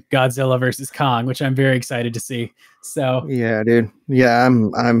doing Godzilla versus Kong, which I'm very excited to see. So yeah, dude. Yeah,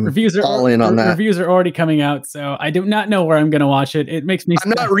 I'm reviews are all in on that. Reviews are already coming out, so I do not know where I'm going to watch it. It makes me. I'm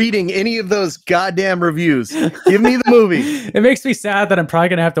not reading any of those goddamn reviews. Give me the movie. It makes me sad that I'm probably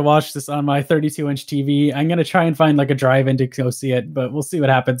going to have to watch this on my 32-inch TV. I'm going to try and find like a drive-in to go see it, but we'll see what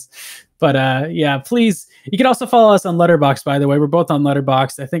happens. But yeah, please. You can also follow us on Letterboxd, by the way. We're both on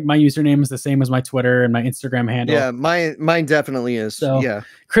Letterboxd. I think my username is the same as my Twitter and my Instagram handle. Yeah, mine definitely is. So, yeah.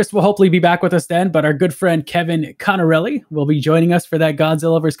 Chris will hopefully be back with us then, but our good friend Kevin Conarelli will be joining us for that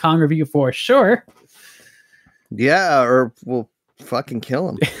Godzilla vs. Kong review for sure. Yeah, or we'll fucking kill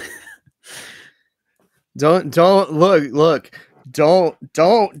him. Don't look.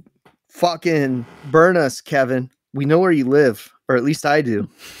 Don't fucking burn us, Kevin. We know where you live, or at least I do.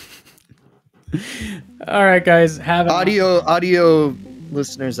 All right, guys. Have audio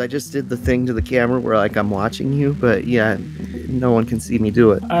listeners. I just did the thing to the camera where like I'm watching you, but yeah, no one can see me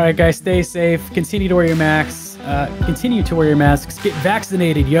do it. All right, guys. Stay safe. Continue to wear your masks. Get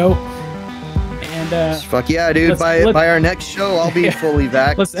vaccinated, yo. And fuck yeah, dude. By our next show, I'll be fully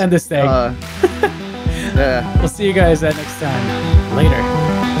vaxxed. Let's end this thing. Yeah. We'll see you guys next time. Later.